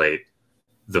manipulate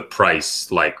the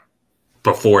price like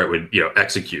before it would,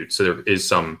 execute. So there is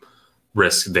some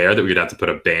risk there that we'd have to put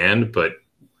a band, but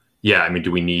yeah, I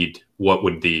mean, what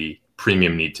would the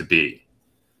premium need to be?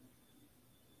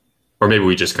 Or maybe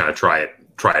we just kind of try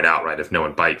it out, right? If no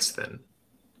one bites, then.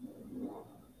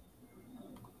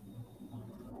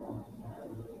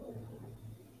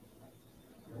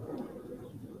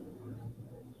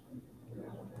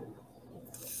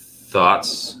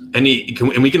 Thoughts? Can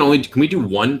we do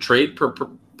one trade per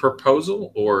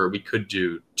proposal, or we could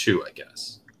do two, I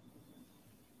guess.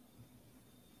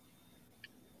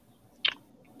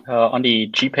 On the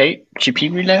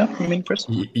GP relay, you mean first?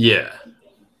 Yeah.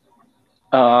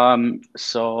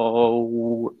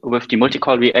 So with the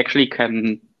multi-call, we actually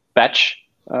can batch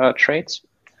trades.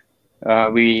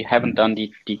 We haven't done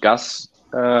the gas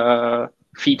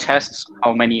fee tests,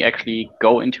 how many actually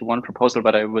go into one proposal,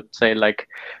 but I would say like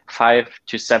 5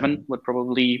 to 7 would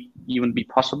probably even be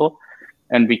possible.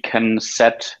 And we can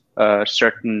set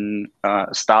certain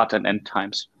start and end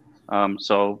times.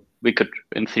 So we could,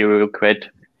 in theory, create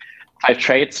 5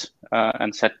 trades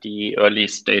and set the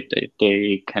earliest date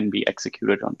they can be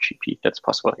executed on GP. That's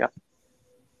possible, yeah.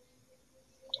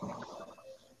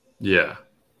 Yeah.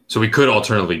 So we could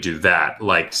alternatively do that,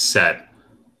 like set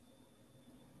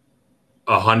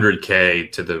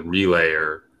 100K to the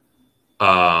relayer,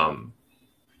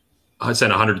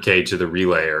 send 100K to the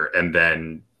relayer, and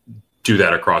then do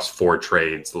that across 4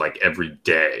 trades like every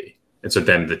day. And so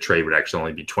then the trade would actually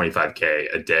only be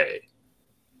 25K a day.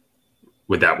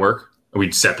 Would that work?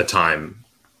 We'd set the time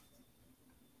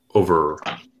over.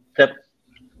 Yep.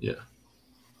 Yeah.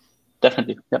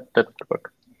 Definitely. Yep, that would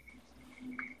work.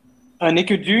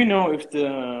 Nico, do you know if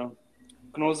the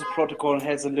Gnosis protocol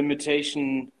has a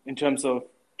limitation in terms of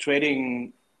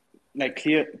trading, like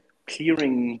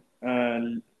clearing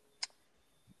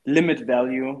limit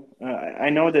value? I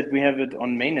know that we have it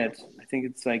on mainnet. I think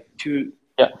it's like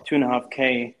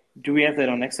 2.5K. Do we have that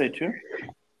on XI too?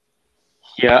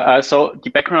 Yeah, so the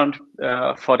background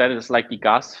for that is like the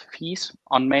gas fees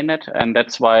on mainnet, and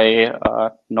that's why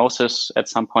Gnosis at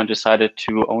some point decided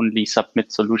to only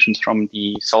submit solutions from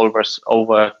the solvers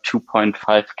over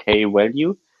 2.5K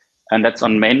value, and that's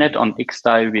on mainnet. On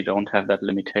XDAI, we don't have that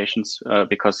limitations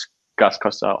because gas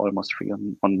costs are almost free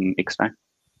on XDAI.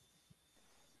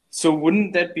 So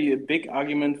wouldn't that be a big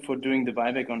argument for doing the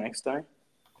buyback on XDAI?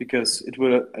 Because it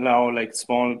will allow like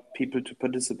small people to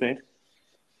participate?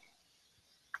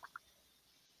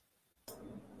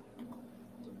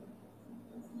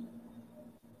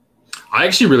 I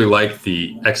actually really like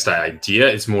the XDAI idea.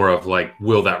 It's more of like,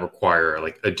 will that require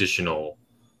like additional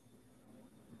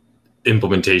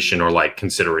implementation or like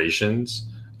considerations?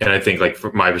 And I think like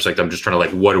from my perspective, I'm just trying to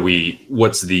like,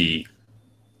 what's the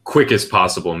quickest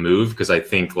possible move? Because I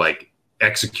think like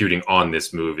executing on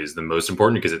this move is the most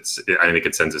important because I think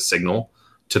it sends a signal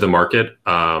to the market.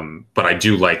 But I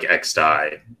do like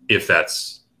XDAI if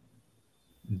that's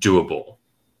doable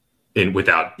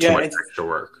without too much extra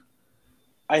work.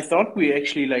 I thought we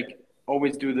actually like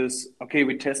always do this. Okay,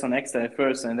 we test on XDAI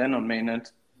first and then on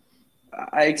mainnet.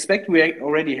 I expect we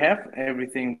already have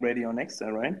everything ready on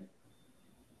XDAI, right?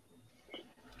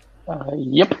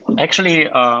 Yep. Actually,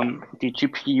 the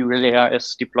GPU relayer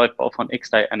is deployed both on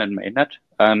XDAI and on mainnet,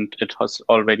 and it has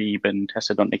already been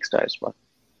tested on XDAI as well.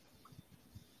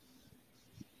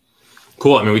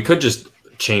 Cool. I mean, we could just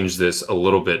change this a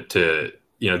little bit to,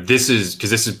 this is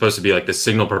supposed to be like the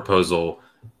signal proposal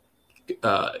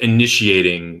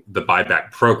initiating the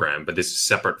buyback program, but this is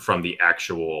separate from the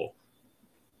actual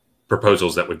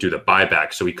proposals that would do the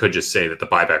buyback. So we could just say that the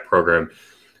buyback program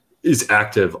is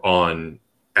active on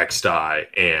XDAI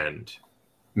and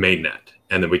mainnet,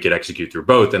 and then we could execute through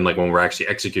both. And like when we're actually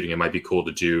executing, it might be cool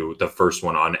to do the first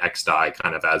one on XDAI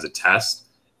kind of as a test,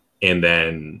 and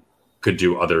then could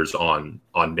do others on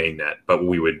mainnet, but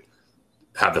we would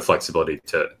have the flexibility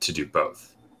to do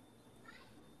both.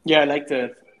 Yeah, I like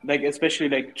that. Like, especially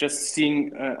like just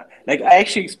seeing, like I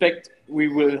actually expect we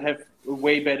will have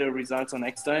way better results on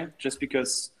XDAI just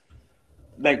because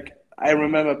like I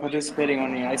remember participating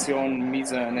on the ICO on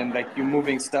Mesa, and then like you're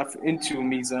moving stuff into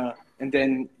Mesa, and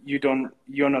then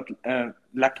you're not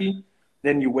lucky,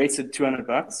 then you wasted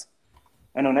 $200.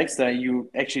 And on XDAI, you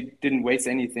actually didn't waste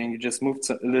anything. You just moved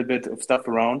a little bit of stuff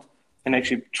around and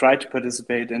actually tried to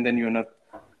participate, and then you're not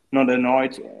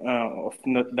annoyed of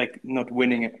not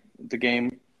winning the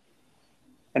game.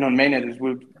 And on mainnet, it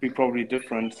will be probably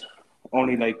different.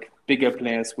 Only like bigger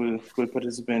players will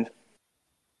participate.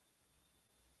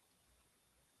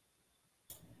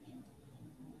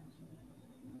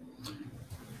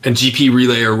 And GP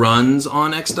relayer runs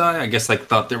on XDAI. I guess like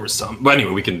thought there was some, but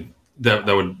anyway, we'd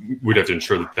have to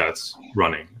ensure that that's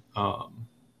running.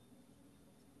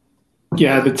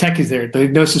 Yeah, the tech is there. The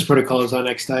Gnosis protocol is on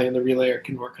XDAI, and the relayer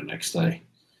can work on XDAI.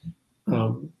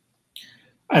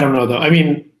 I don't know though. I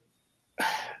mean,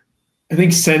 I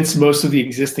think since most of the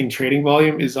existing trading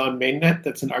volume is on mainnet,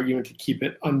 that's an argument to keep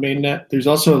it on mainnet. There's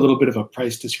also a little bit of a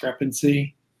price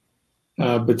discrepancy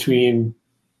between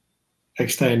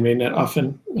XDAI and mainnet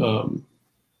often.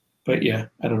 But yeah,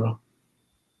 I don't know.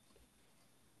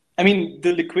 I mean,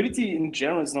 the liquidity in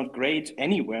general is not great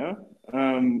anywhere.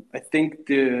 I think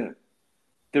the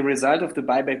result of the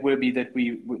buyback will be that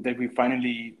we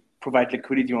finally provide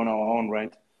liquidity on our own,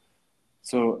 right?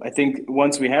 So I think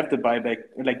once we have the buyback,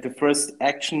 like the first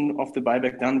action of the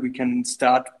buyback done, we can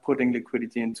start putting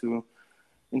liquidity into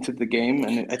the game.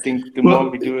 And I think the more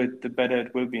we do it, the better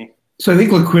it will be. So I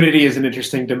think liquidity is an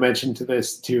interesting dimension to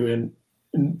this too. And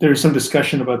there was some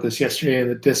discussion about this yesterday in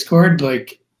the Discord.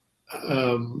 Like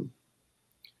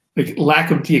lack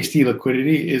of DXT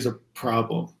liquidity is a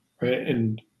problem, right?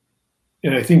 And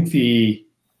I think the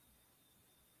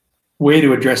way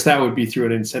to address that would be through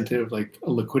an incentive like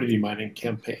a liquidity mining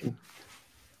campaign,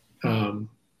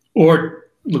 or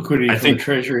liquidity from the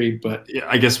treasury. But yeah,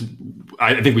 I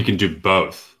think we can do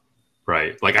both,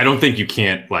 right? Like, I don't think you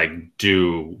can't like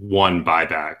do one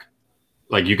buyback.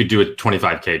 Like, you could do a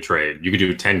 25K trade, you could do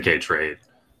a 10K trade,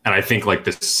 and I think like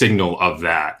the signal of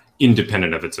that,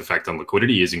 independent of its effect on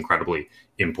liquidity, is incredibly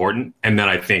important. And then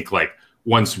I think like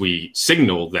once we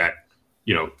signal that,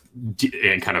 you know,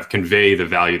 and kind of convey the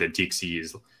value that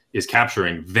DXC is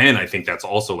capturing, then I think that's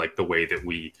also like the way that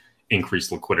we increase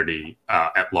liquidity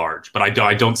at large. But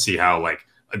I don't see how like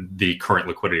the current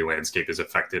liquidity landscape is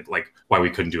affected, like why we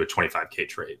couldn't do a 25K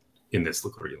trade in this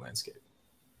liquidity landscape.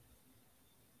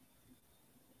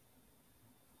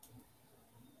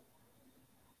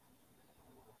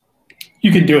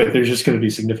 You can do it. There's just going to be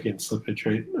significant slippage,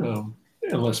 right?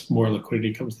 Unless more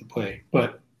liquidity comes to play.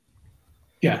 But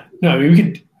yeah, no, I mean, we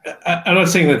could. I'm not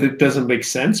saying that it doesn't make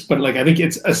sense, but like I think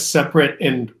it's a separate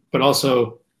but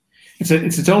also it's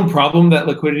its own problem that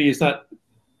liquidity is not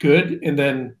good, and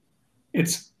then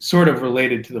it's sort of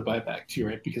related to the buyback too,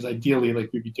 right? Because ideally,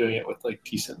 like we'd be doing it with like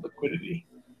decent liquidity.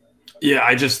 Yeah,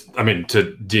 I mean,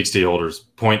 to DXT holders'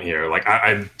 point here, like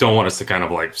I don't want us to kind of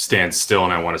like stand still,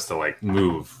 and I want us to like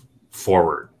move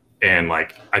forward. And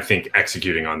like I think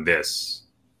executing on this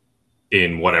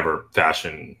in whatever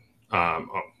fashion.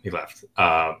 He left.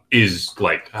 Is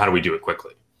like, how do we do it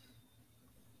quickly?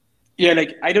 Yeah,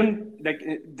 like I don't like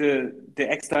the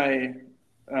XDAI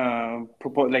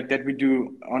propose like that we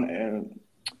do on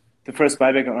the first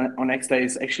buyback on XDAI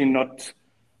is actually not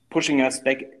pushing us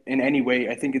back in any way.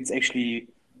 I think it's actually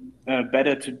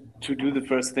better to do the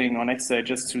first thing on XDAI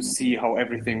just to see how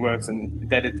everything works and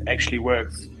that it actually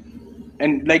works.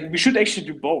 And like we should actually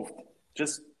do both.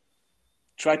 Just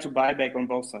try to buy back on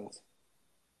both sides.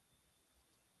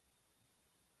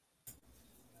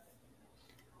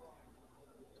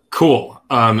 Cool.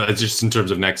 Just in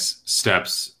terms of next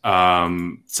steps,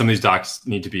 some of these docs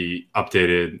need to be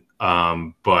updated,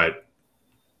 but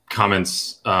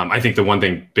comments, I think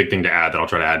the big thing to add that I'll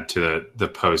try to add to the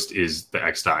post is the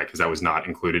XDAI, because that was not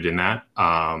included in that.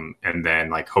 And then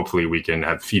like hopefully we can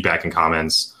have feedback and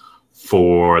comments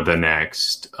for the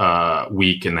next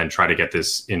week, and then try to get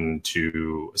this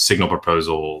into a signal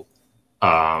proposal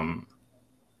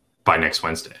by next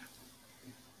Wednesday.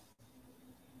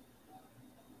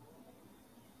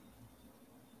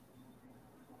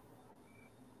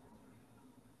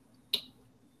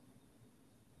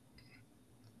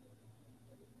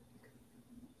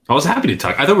 I was happy to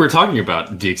talk. I thought we were talking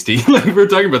about DXT. Like we were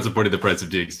talking about supporting the price of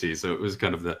DXT. So it was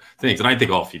kind of the things. And I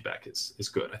think all feedback is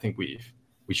good. I think we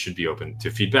should be open to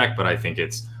feedback, but I think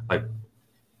it's like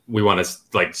we want to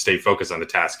like stay focused on the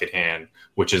task at hand,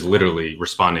 which is literally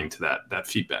responding to that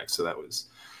feedback. So that was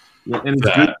and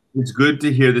it's good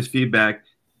to hear this feedback.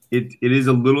 It is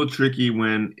a little tricky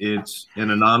when it's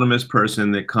an anonymous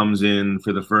person that comes in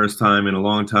for the first time in a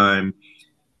long time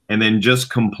and then just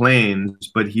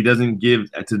complains, but he doesn't give,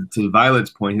 to Violet's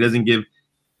point, he doesn't give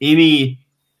any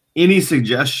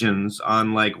suggestions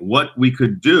on like what we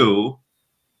could do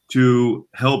to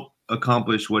help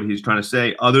accomplish what he's trying to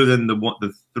say, other than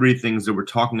the three things that we're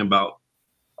talking about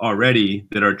already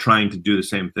that are trying to do the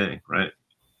same thing, right?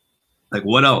 Like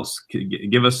what else?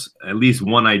 Give us at least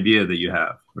one idea that you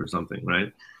have or something,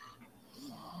 right?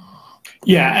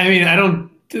 Yeah, I mean, I don't.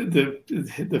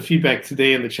 The feedback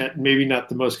today in the chat maybe not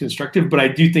the most constructive, but I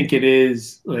do think it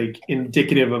is like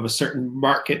indicative of a certain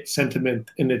market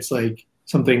sentiment, and it's like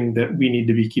something that we need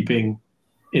to be keeping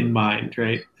in mind,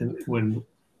 right? And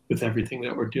with everything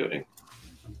that we're doing,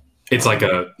 it's like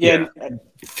a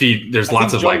feed. There's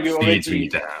lots of like feeds we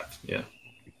need to have. Yeah.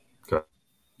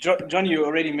 John, you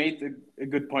already made a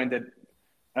good point that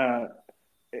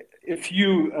if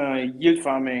you yield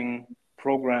farming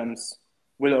programs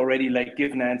will already like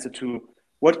give an answer to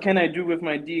what can I do with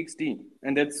my DXD,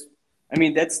 and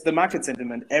that's the market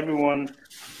sentiment. Everyone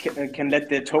can let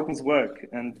their tokens work,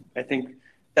 and I think it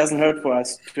doesn't hurt for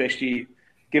us to actually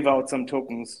give out some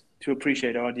tokens to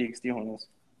appreciate our DXD holders.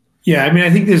 Yeah, I mean, I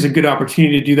think there's a good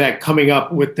opportunity to do that coming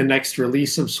up with the next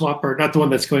release of Swapper, not the one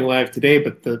that's going live today,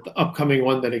 but the upcoming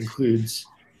one that includes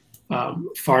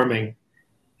farming.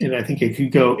 And I think it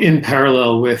could go in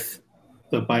parallel with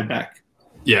the buyback.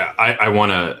 Yeah, I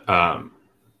want to,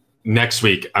 next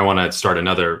week, I want to start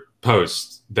another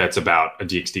post that's about a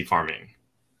DXD farming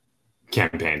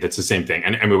campaign. That's the same thing.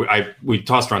 And we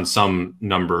tossed around some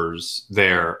numbers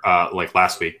there, like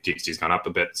last week, DXD's gone up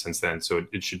a bit since then, so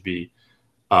it should be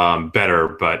better,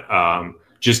 but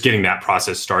just getting that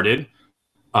process started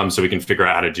so we can figure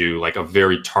out how to do like a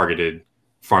very targeted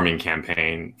farming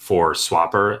campaign for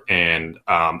Swapper and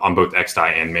on both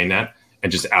XDAI and mainnet,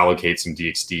 and just allocate some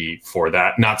DXD for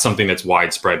that. Not something that's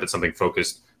widespread, but something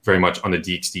focused very much on the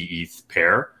DXD ETH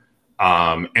pair.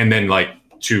 And then like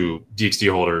to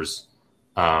DXD holders,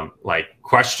 like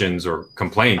questions or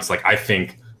complaints, like I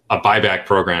think a buyback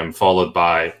program followed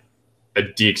by a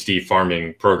DXD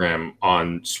farming program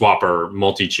on Swapper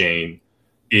multi-chain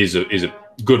is a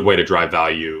good way to drive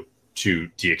value to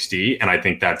DXD. And I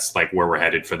think that's like where we're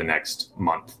headed for the next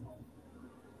month.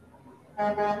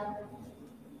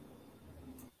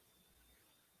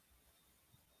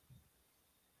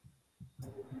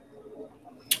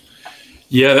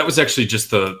 Yeah, that was actually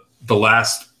just the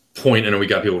last point. I know we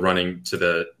got people running to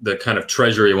the kind of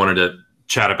treasury I wanted to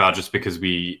chat about, just because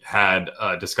we had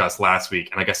discussed last week.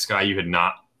 And I guess, Sky, you had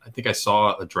not, I think I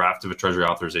saw a draft of a treasury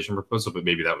authorization proposal, but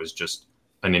maybe that was just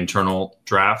an internal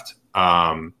draft.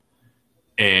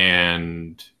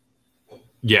 And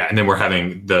yeah, and then we're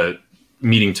having the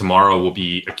meeting tomorrow will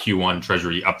be a Q1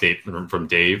 treasury update from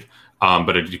Dave.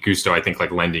 But at Gusto, I think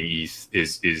like lending ETH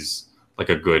is like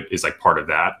is like part of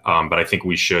that. But I think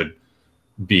we should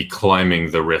be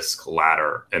climbing the risk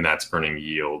ladder, and that's earning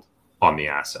yield on the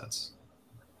assets.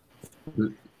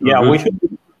 Yeah, we should.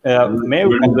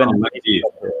 Maybe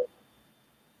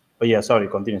oh yeah, sorry,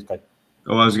 continue, Sky.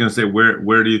 Oh, I was going to say,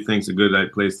 where do you think is a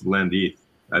good place to lend ETH?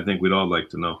 I think we'd all like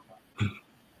to know.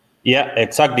 Yeah,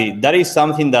 exactly. That is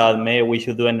something that maybe we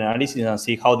should do an analysis and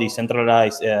see how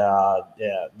decentralized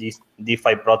these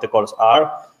DeFi protocols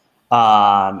are.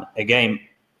 And again,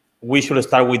 we should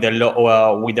start with the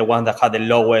one that had the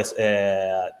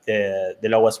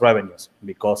lowest revenues,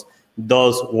 because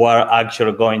those were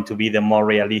actually going to be the more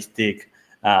realistic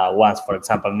ones. For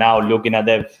example, now looking at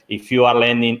them, if you are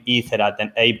lending Ether at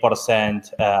an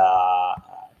 8%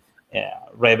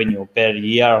 revenue per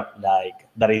year, like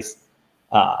that is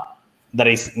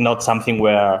not something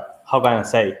where, how can I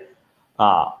say,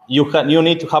 you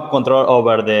need to have control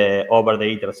over the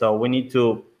Ether. So we need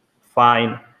to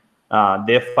find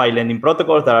DeFi lending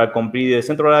protocols that are completely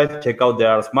decentralized, check out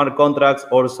their smart contracts,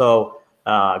 also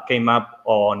came up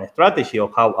on a strategy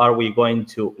of how are we going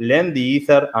to lend the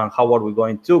Ether and how are we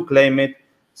going to claim it.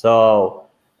 So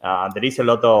there is a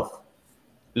lot of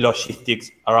logistics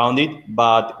around it,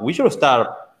 but we should start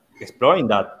exploring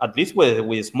that, at least with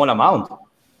a small amount.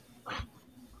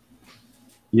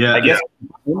 Yeah, I guess,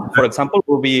 for example,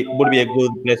 would be a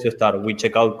good place to start. We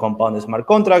check out compound smart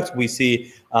contracts. We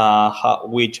see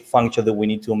which function do we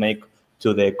need to make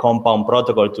to the compound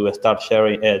protocol to start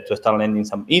sharing, to start lending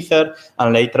some Ether,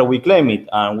 and later we claim it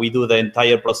and we do the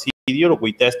entire procedure.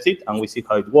 We test it and we see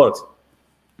how it works.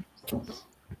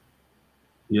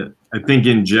 Yeah, I think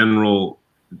in general,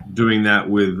 doing that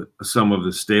with some of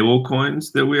the stable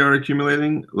coins that we are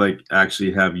accumulating, like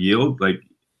actually have yield, like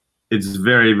it's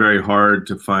very, very hard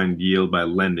to find yield by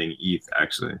lending ETH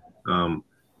actually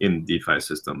in the DeFi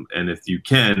system. And if you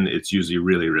can, it's usually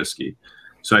really risky.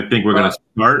 So I think we're going to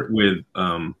start with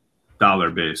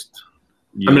dollar-based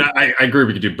yield. I mean, I agree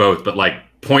we could do both, but like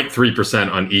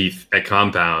 0.3% on ETH at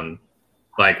compound,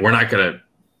 like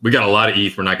we got a lot of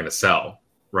ETH we're not going to sell,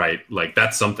 right? Like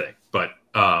that's something. But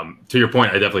to your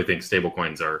point, I definitely think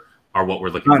stablecoins are what we're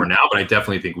looking for now, but I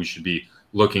definitely think we should be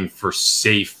looking for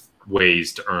safe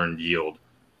ways to earn yield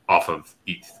off of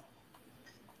ETH.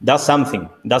 That's something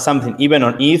even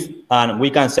on ETH, and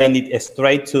we can send it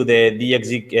straight to the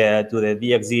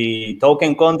DXgov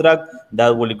token contract that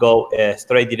will go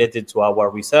straight directed to our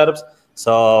reserves.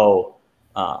 So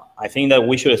I think that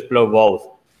we should explore both,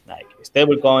 like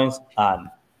stable coins and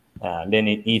then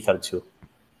in Ether too.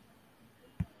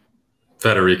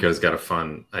 Federico's got a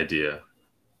fun idea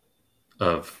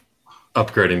of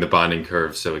upgrading the bonding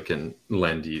curve so it can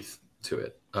lend ETH to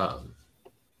it.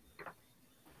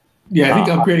 Yeah, I think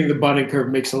upgrading the bonding curve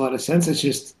makes a lot of sense. It's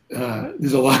just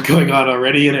there's a lot going on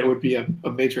already, and it would be a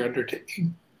major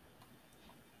undertaking.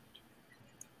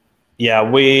 Yeah,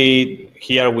 we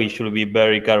should be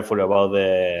very careful about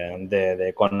the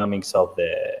economics of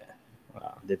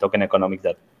the token economics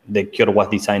that the curve was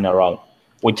designed around,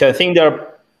 which I think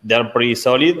they're they're pretty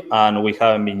solid, and we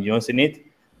haven't been using it.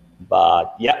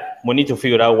 But yeah, we need to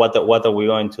figure out what are we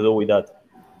going to do with that.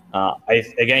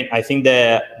 I think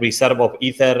the reserve of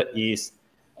Ether is,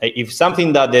 if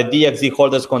something that the DXG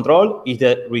holders control, is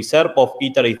the reserve of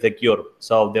Ether is the cure.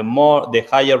 So the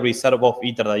higher reserve of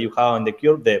Ether that you have on the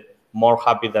cure, the more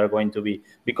happy they're going to be,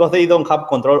 because they don't have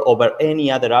control over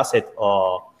any other asset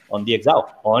on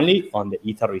DXgov, only on the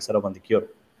Ether reserve on the cure.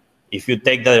 If you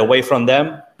take that away from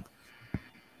them,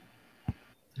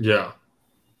 yeah.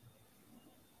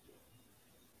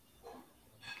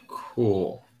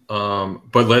 Cool.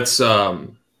 But let's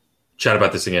chat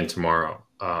about this again tomorrow,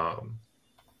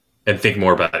 and think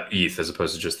more about ETH as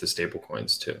opposed to just the stable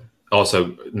coins too.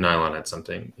 Also, Nylon had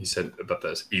something he said about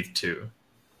this ETH too.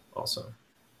 Also,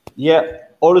 yeah.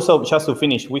 Also, just to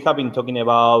finish, we have been talking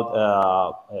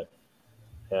about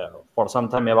for some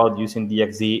time about using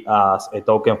DXG as a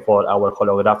token for our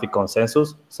holographic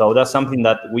consensus. So that's something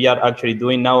that we are actually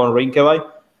doing now on Rinkeby.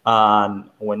 And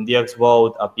when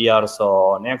DXvote appears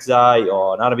on XDAI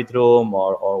or on Arbitrum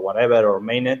or whatever, or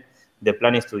mainnet, the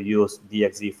plan is to use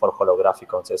DXG for holographic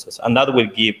consensus. And that will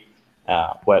give,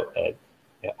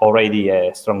 already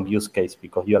a strong use case,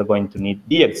 because you are going to need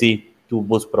DXG to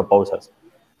boost proposals.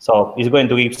 So it's going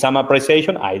to give some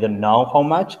appreciation. I don't know how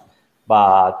much,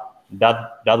 but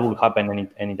that will happen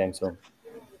anytime soon.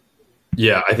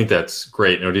 yeah, I think that's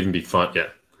great. And it would even be fun. Yeah,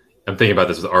 I'm thinking about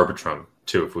this with Arbitrum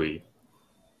too, if we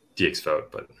DXvote,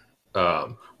 but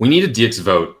we need a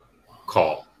DXvote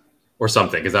call or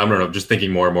something, because I don't know, just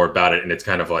thinking more and more about it, and it's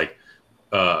kind of like,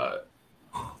 aren't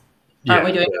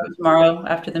we doing it tomorrow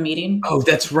after the meeting? Oh,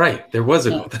 that's right. There was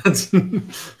a that's okay,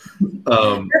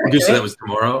 so that was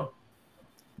tomorrow.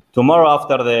 Tomorrow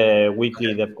after the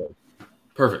weekly DevCon.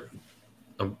 Perfect.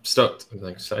 I'm stoked. I'm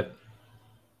excited.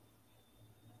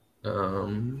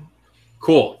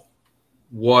 Cool.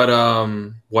 What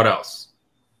else?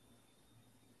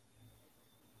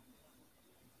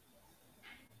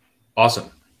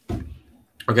 Awesome.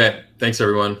 Okay. Thanks,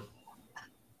 everyone.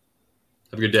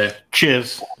 Have a good day.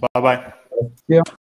 Cheers. Bye-bye. Yeah.